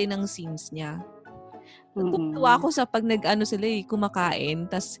napaka-konti ng scenes niya. Tuwa ako sa pag sila kumakain,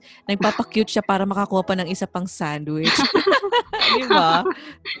 tas nagpapa-cute siya para makakuha pa ng isa pang sandwich. Di ba?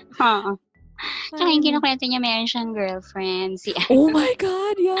 Oo. Tsaka yung kinukwento niya, meron siyang girlfriend. Oh my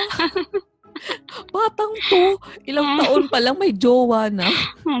God, yeah. Batang to. Ilang taon pa lang may jowa na.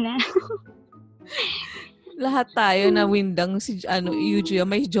 Lahat tayo na windang si Yujuya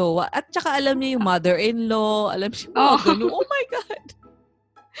may jowa. At tsaka alam niya yung mother-in-law. Alam niya ganun. Oh my God.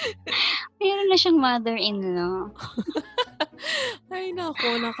 Meron na siyang mother-in-law. Ay,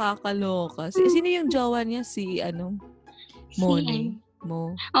 nako, nakakaloka. Sino yung jowa niya? Si Moni.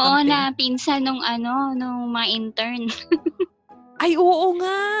 Oo, na pinsan nung mga intern. Ay, oo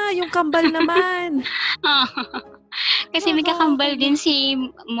nga. Yung kambal naman. Kasi may kakambal din si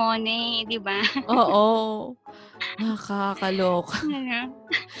Mone, di ba? Oo. Nakakaloka.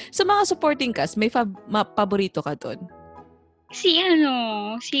 Sa mga supporting cast, may paborito ka doon? Si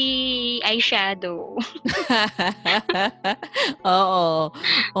Eyeshadow. Oo,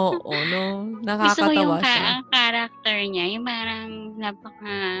 no. Nakakatawa Gusto ko yung siya. character niya, yung parang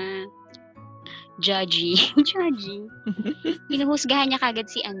napaka judgy. Hinuhusgahan niya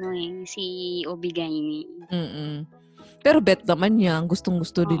kagad si Obigaini. Pero bet naman niya,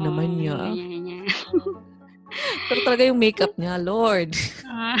 gustong-gusto din naman niya. Pero talaga yung makeup niya, Lord.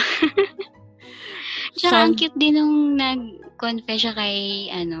 Tsaka ang cute din nung nag-confess siya kay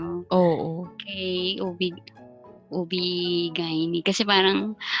kay Obigaini. Kasi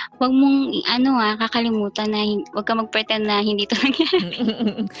parang wag mong kakalimutan na wag ka mag-pretend na hindi to nangyari.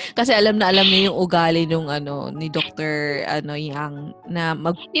 Kasi alam niya yung ugali nung ni Dr. Yang na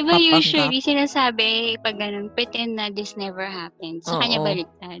Diba usually sinasabi pag ganun, pretend na this never happened. Sa kanya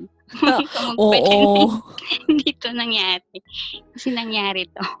baliktad. Oo. Hindi to nangyari. Kasi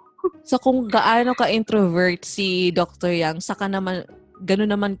nangyari to. So kung gaano ka-introvert si Dr. Yang, saka naman gano'n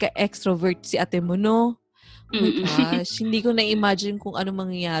naman ka-extrovert si ate mo, no? Oh my gosh, hindi ko na-imagine kung ano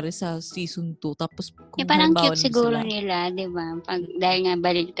mangyayari sa season 2. Tapos kung parang cute siguro nila, di ba? Dahil nga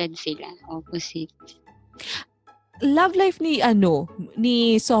baliktad sila, opposite. Love life ni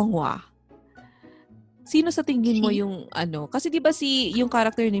Songhwa. Sino sa tingin mo yung Kasi di ba yung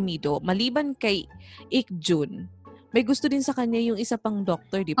character ni Mido, maliban kay Ik-jun, may gusto din sa kanya yung isa pang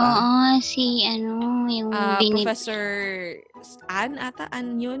doctor, di ba? Oo, yung Professor Ann ata?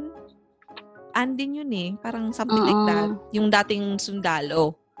 Ann yun? Ann din yun eh. Parang something like that. Yung dating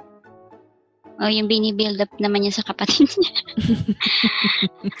sundalo. Yung binibuild up naman niya sa kapatid niya.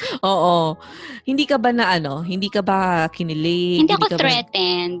 Oo. Hindi ka ba hindi ka ba kinilig? Hindi ako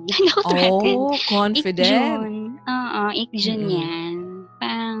threatened. Confident. Ik-jun yan.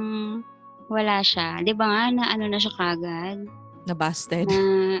 Parang wala siya. Di ba nga, na siya kagad? Na-busted.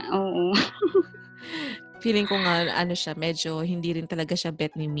 Oo. Feeling ko nga, siya, medyo hindi rin talaga siya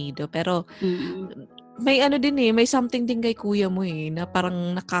bet ni Mido. Pero, may may something din kay kuya mo na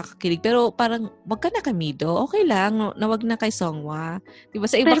parang nakakakilig. Pero parang, wag ka na kay Mido. Okay lang, na wag na kay Songhwa.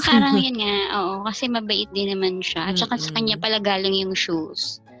 Diba sa iba pero parang yun nga, kasi mabait din naman siya. At saka sa kanya pala galing yung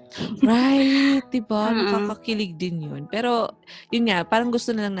shoes. Right, diba? Nakakakilig din yun. Pero, yun nga, parang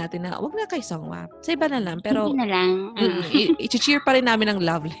gusto na lang natin na wag na kay Songhwa. Sa iba na lang. Pero, hindi na lang. i-cheer pa rin namin ang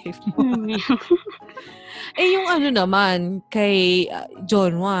love life mo. Yung naman, kay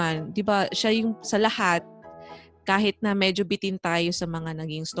Jeonghwan, diba, siya yung sa lahat, kahit na medyo bitin tayo sa mga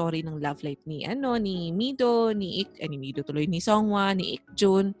naging story ng love life ni Mido, ni Songhwa, ni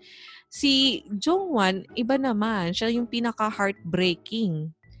Ik-jun. Si Jeonghwan, iba naman. Siya yung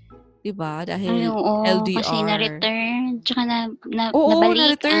pinaka-heartbreaking. Diba? Dahil LDR. Kasi na-return. Tsaka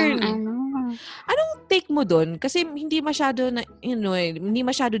nabalik Anong take mo doon? Kasi hindi masyado hindi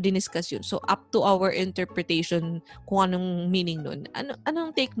masyado diniscuss yun. So, up to our interpretation kung anong meaning nun.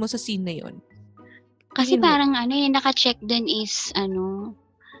 Anong take mo sa scene na yun? Kasi parang naka-check dun is,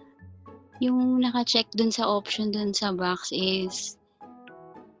 yung naka-check dun sa option dun sa box is,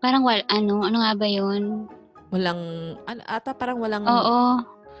 parang ano nga ba yun? Parang walang,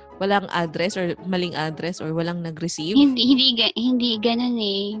 walang address or maling address or walang nag-receive? Hindi gano'n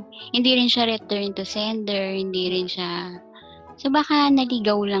eh. Hindi rin siya return to sender, hindi rin siya... So baka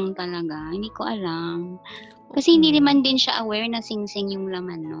naligaw lang talaga. Hindi ko alam. Kasi hindi naman din siya aware na sing-sing yung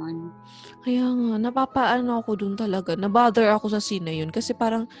laman nun. Kaya nga, napapaano ako dun talaga. Nabother ako sa scene na yun. Kasi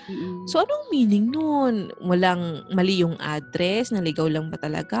parang, so anong meaning nun? Walang mali yung address? Naligaw lang ba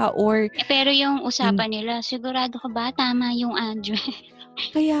talaga? Or... pero yung usapan nila, sigurado ka ba tama yung address?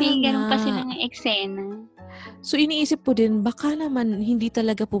 Kaya may ganun nga. pa silang eksena. So iniisip ko din, baka naman hindi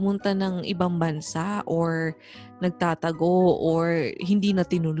talaga pumunta ng ibang bansa or nagtatago or hindi na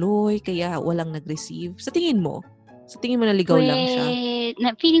tinuloy kaya walang nag-receive. Sa tingin mo? Sa tingin mo naligaw lang siya?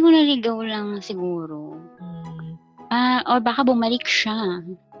 Feeling ko naligaw lang siguro. Or baka bumalik siya.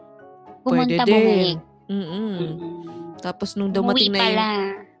 Pumunta, bumalik. Tapos nung dumating na pala.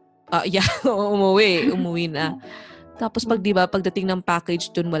 Umuwi na. Tapos pag 'di ba pagdating ng package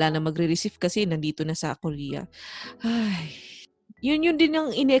dun wala na magre-receive kasi nandito na sa Korea. Ay. Yun din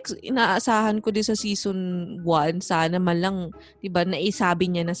ang inaasahan ko din sa season 1. Sana man lang 'di ba naisabi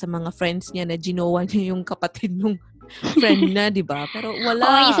niya na sa mga friends niya na ginawa niya yung kapatid nung friend na, 'di ba? Pero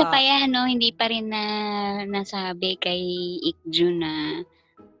wala. Isa pa yan, no? Hindi pa rin na nasabi kay Ikjun na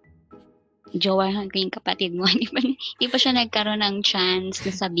jowahan ko yung kapatid mo. Hindi pa siya nagkaroon ng chance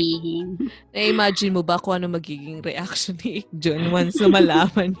na sabihin. Na-imagine mo ba kung ano magiging reaction ni Ikjun once na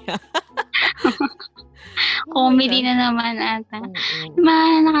malaman niya? Comedy na naman ata. Mga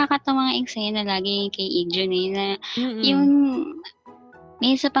nakakatawang eksena lagi kay Ikjun na yung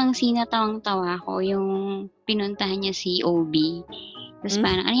may isa pang sinatawang-tawa ko yung pinuntahan niya si OB. Tapos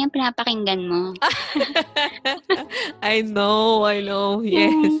parang, ano yung pinapakinggan mo? I know. Yes.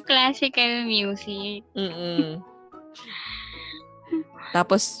 Yung classical music.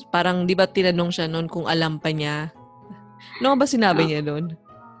 Tapos, parang, di ba tinanong siya noon kung alam pa niya? Ano ba sinabi niya noon?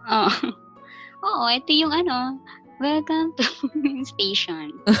 Oo, ito yung welcome to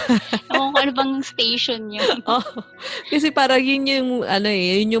station. Kung ano bang station yun. Kasi parang yun yung,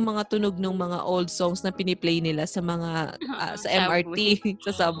 yun yung mga tunog ng mga old songs na piniplay nila sa mga, sa MRT,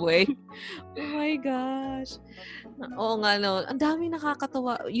 sa subway. Oh my gosh. Oo nga, no. Ang dami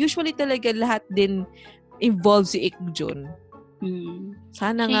nakakatawa. Usually talaga lahat din involved si Ikjun.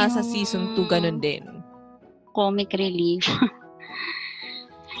 Sana nga sa season 2 ganun din. Comic relief.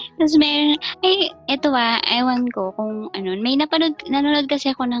 Tapos meron, ewan ko kung may nanonood kasi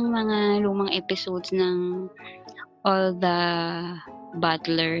ako ng mga lumang episodes ng All the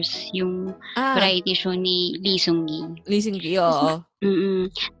Butlers, yung variety show ni Lee Seung-gi. Lee Seung-gi, oo.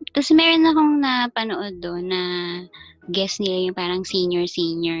 Tapos meron akong napanood doon na guest nila yung parang senior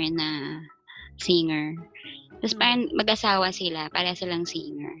na singer. Tapos parang mag-asawa sila, para silang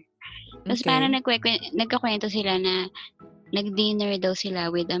singer. Tapos parang nagkakwento sila na nag-dinner daw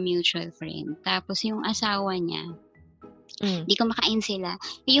sila with a mutual friend. Tapos yung asawa niya, di kumakain sila.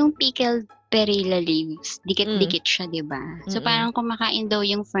 Yung pickled perilla leaves, dikit-dikit siya, diba? So parang kumakain daw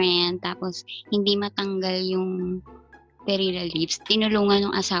yung friend, tapos hindi matanggal yung perilla leaves, tinulungan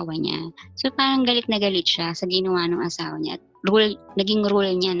ng asawa niya. So parang galit na galit siya sa ginawa ng asawa niya. At naging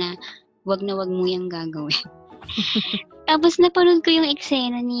rule niya na wag na wag mo yung gagawin. Tapos napanood ko yung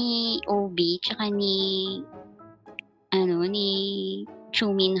eksena ni OB, tsaka ni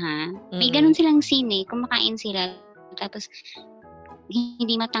Choo Min-ha. May ganun silang scene kumakain sila. Tapos,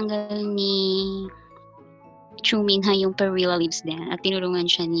 hindi matanggal ni Choo Min-ha yung perilla leaves din. At tinulungan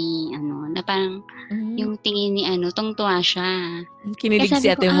siya ni, na parang, yung tingin ni, tungtuwa siya. Kinilig si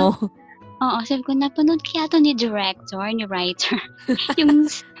ate mo. Oo, sabi ko, napanood kaya to ni director, ni writer.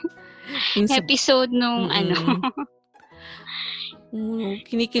 yung episode nung,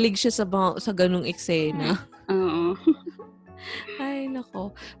 kinikilig siya sa ganung eksena. Oo. Ay,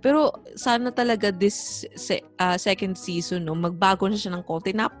 nako. Pero sana talaga this second season, magbago na siya ng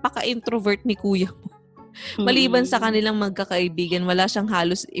konti. Napaka-introvert ni kuya mo. Maliban sa kanilang magkakaibigan, wala siyang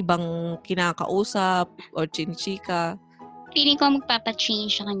halos ibang kinakausap or chinchika. Feeling ko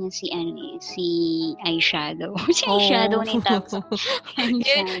magpapa-change sa kanya si Eyeshadow. Si Eyeshadow na yung tawag.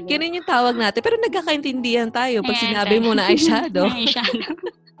 Ganun yung tawag natin. Pero nagkakaintindihan tayo pag sinabi mo na Eyeshadow. Eyeshadow.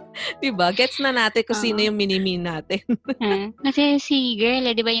 Diba? Gets na natin kung sino yung minimin natin. Kasi si girl,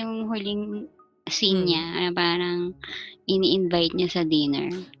 di ba yung huling scene niya, parang ini-invite niya sa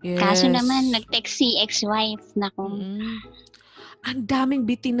dinner. Yes. Kaso naman, nag-text si ex-wife na kung... Ang daming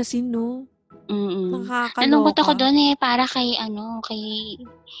bitin na scene, no? Nakakaloka. Nalungkot ako doon para kay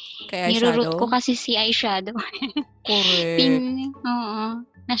nirurot ko kasi si Eyeshadow. Correct.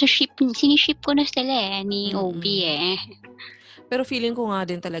 Siniship ko na sila ni OB Pero feeling ko nga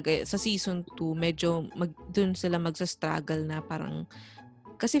din talaga sa season 2, medyo doon sila magsa-struggle na parang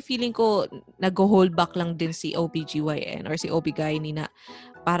kasi feeling ko nag-hold back lang din si OBGYN or si OB-GYN na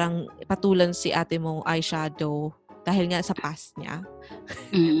parang patulan si ate mong eyeshadow dahil nga sa past niya.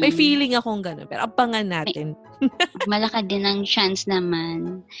 May feeling akong gano'n. Pero abangan natin. Malaki din ang chance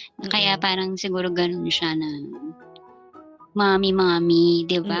naman. Kaya parang siguro gano'n siya na mommy,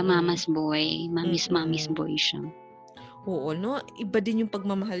 di ba? Mama's boy. Mommy's boy siya. Oo, no? Iba din yung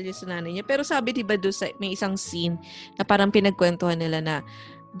pagmamahal niya sa nanay niya. Pero sabi, diba, doon may isang scene na parang pinagkwentuhan nila na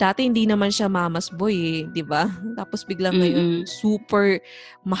dati hindi naman siya mama's boy eh, di ba? Tapos biglang ngayon, super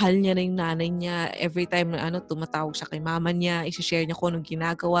mahal niya na yung nanay niya. Every time na tumatawag siya kay mama niya, isi-share niya kung anong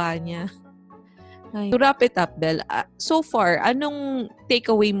ginagawa niya. Ay. To wrap it up, Bel, so far, anong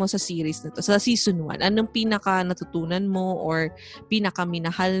takeaway mo sa series na to? Sa season 1, anong pinaka natutunan mo or pinaka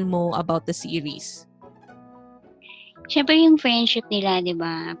minahal mo about the series? Siyempre yung friendship nila, di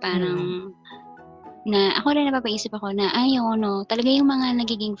ba? Parang, na ako rin napapaisip ako na, talaga yung mga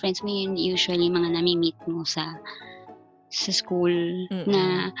nagiging friends mo yun, usually mga nami-meet mo sa school,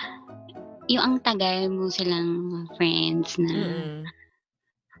 na yung ang tagal mo silang friends na,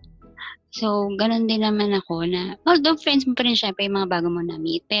 so, ganun din naman ako na, although friends mo pa rin syempre yung mga bago mo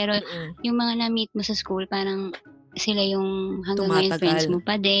na-meet, pero yung mga na-meet mo sa school, parang sila yung hanggang ngayon friends mo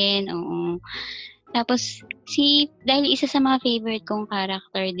pa din, oo. Tapos, dahil isa sa mga favorite kong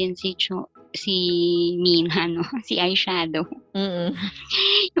character din si Mina, si Eyeshadow.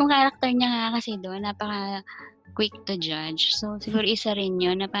 Yung character niya nga kasi doon, napaka quick to judge. So, siguro isa rin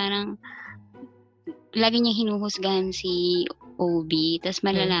yun na parang lagi niya hinuhusgahan si OB, tapos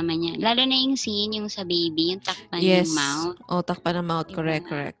malalaman niya. Lalo na yung scene, yung sa baby, yung takpan yung mouth. Oh, takpan ng mouth. Correct.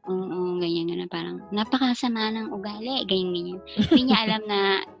 Oo, ganyan. Parang, napakasama ng ugali. Ganyan. Hindi niya alam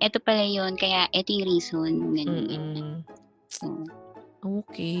na, eto pala yun, kaya eto yung reason. Ganyan. So,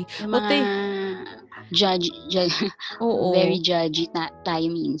 okay. Yung mga judge very judgy tayo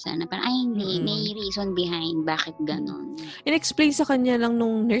minsan. Na parang, hindi, may reason behind bakit ganon. In-explain sa kanya lang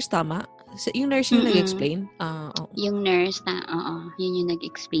nung nurse, tama? Yung nurse yung nag-explain? Yung nurse, yun yung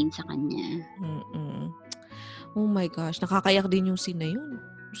nag-explain sa kanya. Oh my gosh, nakakayak din yung scene na yun.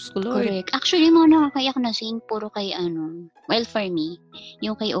 Lord. Correct. Actually, mga nakakayak na scene, puro kay well, for me,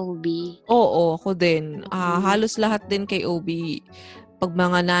 yung kay OB. Oo, ako din. Halos lahat din kay OB. Pag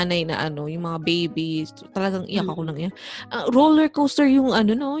mga nanay na yung mga babies, talagang iyak ako nang iyak. Roller coaster yung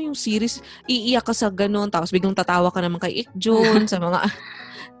yung series. Iiyak ka sa ganun, tapos biglang tatawa ka naman kay Ikjun, sa mga...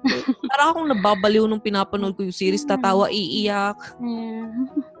 Parang akong nababaliw nung pinapanood ko yung series, tatawa, iiyak.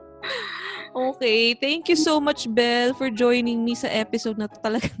 Okay, thank you so much, Belle, for joining me sa episode na to.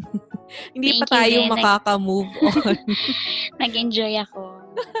 Talagang hindi pa tayo makaka-move on. Nag-enjoy ako.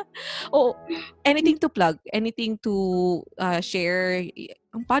 Anything to plug? Anything to share?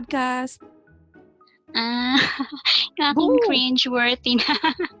 Ang podcast? Yung aking cringe-worthy na.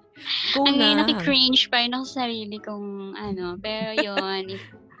 Hanggang nakikringe pa rin ako sa sarili kong pero yun.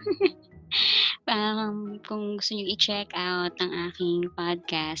 Kung gusto nyo i-check out ang aking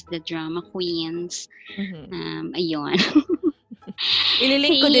podcast, The Drama Queens, ayun.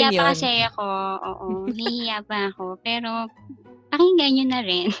 Ililink ko din yun. Nahihiya pa kasi ako, nahihiya pa ako, pero pakinggan nyo na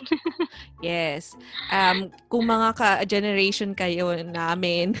rin. Yes. Kung mga ka-generation kayo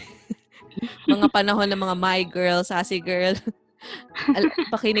namin, mga panahon ng mga My Girl, Sassy Girl,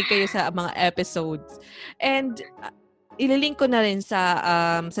 pakinig kayo sa mga episodes. And ililink ko na rin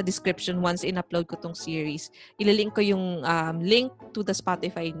sa description once in-upload ko tong series. Ililink ko yung link to the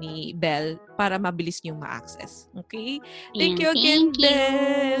Spotify ni Belle para mabilis niyong ma-access. Okay? Thank you again,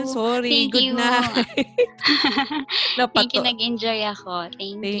 Belle. Sorry. Good night. Thank you. Nag-enjoy ako.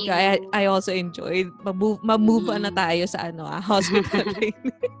 Thank you. I also enjoyed. Ma-move on na tayo sa hospital.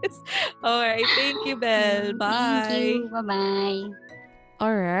 Alright. Thank you, Belle. Bye. Thank you. Bye-bye.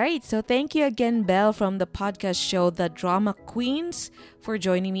 Alright, so thank you again, Belle, from the podcast show, The Drama Queens, for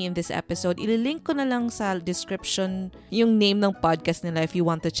joining me in this episode. Ililink ko na lang sa description yung name ng podcast nila if you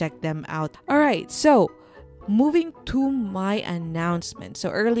want to check them out. Alright, so moving to my announcement.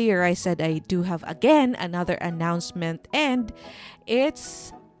 So earlier I said I do have again another announcement, and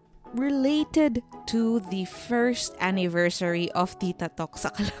it's related to the first anniversary of Tita Talk.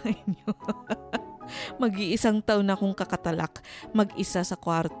 Sakalain nyo. Mag-iisang taon na akong kakatalak mag-isa sa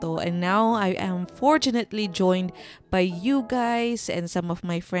kwarto, and now I am fortunately joined by you guys and some of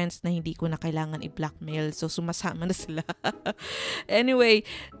my friends na hindi ko na kailangan i-blackmail, so sumasama na sila. Anyway,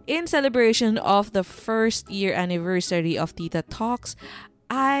 in celebration of the first year anniversary of Tita Talks,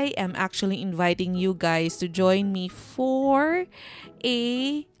 I am actually inviting you guys to join me for a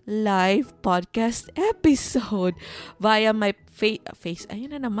live podcast episode via my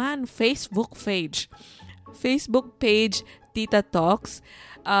Facebook page, Tita Talks.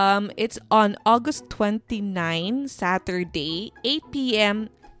 It's on August 29, Saturday, 8 p.m.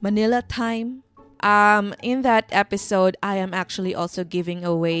 Manila time. In that episode, I am actually also giving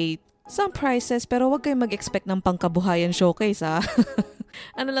away some prizes, pero wag kayong mag-expect ng pangkabuhayan showcase, ha?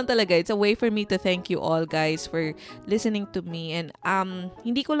 Ano lang talaga, it's a way for me to thank you all, guys, for listening to me. And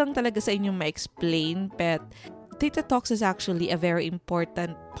hindi ko lang talaga sa inyo ma-explain, but Tita Talks is actually a very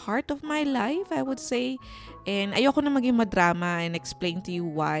important part of my life, I would say. And ayoko na maging madrama and explain to you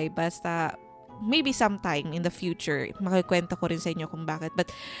why. Basta maybe sometime in the future, makikwento ko rin sa inyo kung bakit. But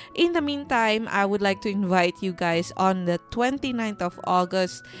in the meantime, I would like to invite you guys on the 29th of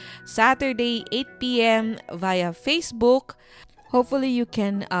August, Saturday, 8 p.m. via Facebook. Hopefully, you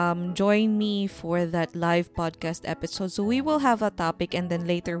can join me for that live podcast episode. So we will have a topic, and then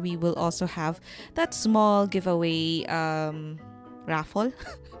later we will also have that small giveaway raffle.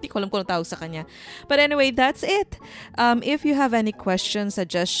 Hindi ko alam kung tawag sa kanya. But anyway, that's it. If you have any questions,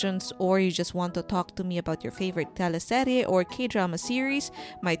 suggestions, or you just want to talk to me about your favorite teleserie or K-drama series,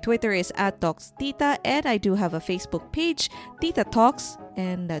 my Twitter is @TalksTita, and I do have a Facebook page, Tita Talks.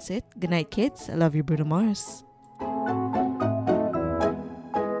 And that's it. Good night, kids. I love you, Bruno Mars.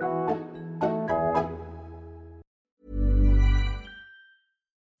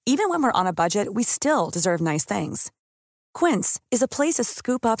 Even when we're on a budget, we still deserve nice things. Quince is a place to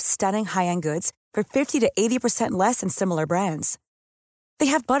scoop up stunning high-end goods for 50 to 80% less than similar brands.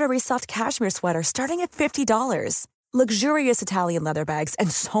 They have buttery soft cashmere sweaters starting at $50, luxurious Italian leather bags, and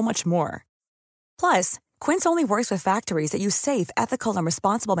so much more. Plus, Quince only works with factories that use safe, ethical, and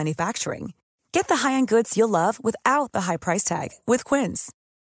responsible manufacturing. Get the high-end goods you'll love without the high price tag with Quince.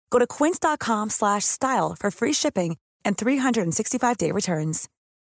 Go to quince.com/style for free shipping and 365-day returns.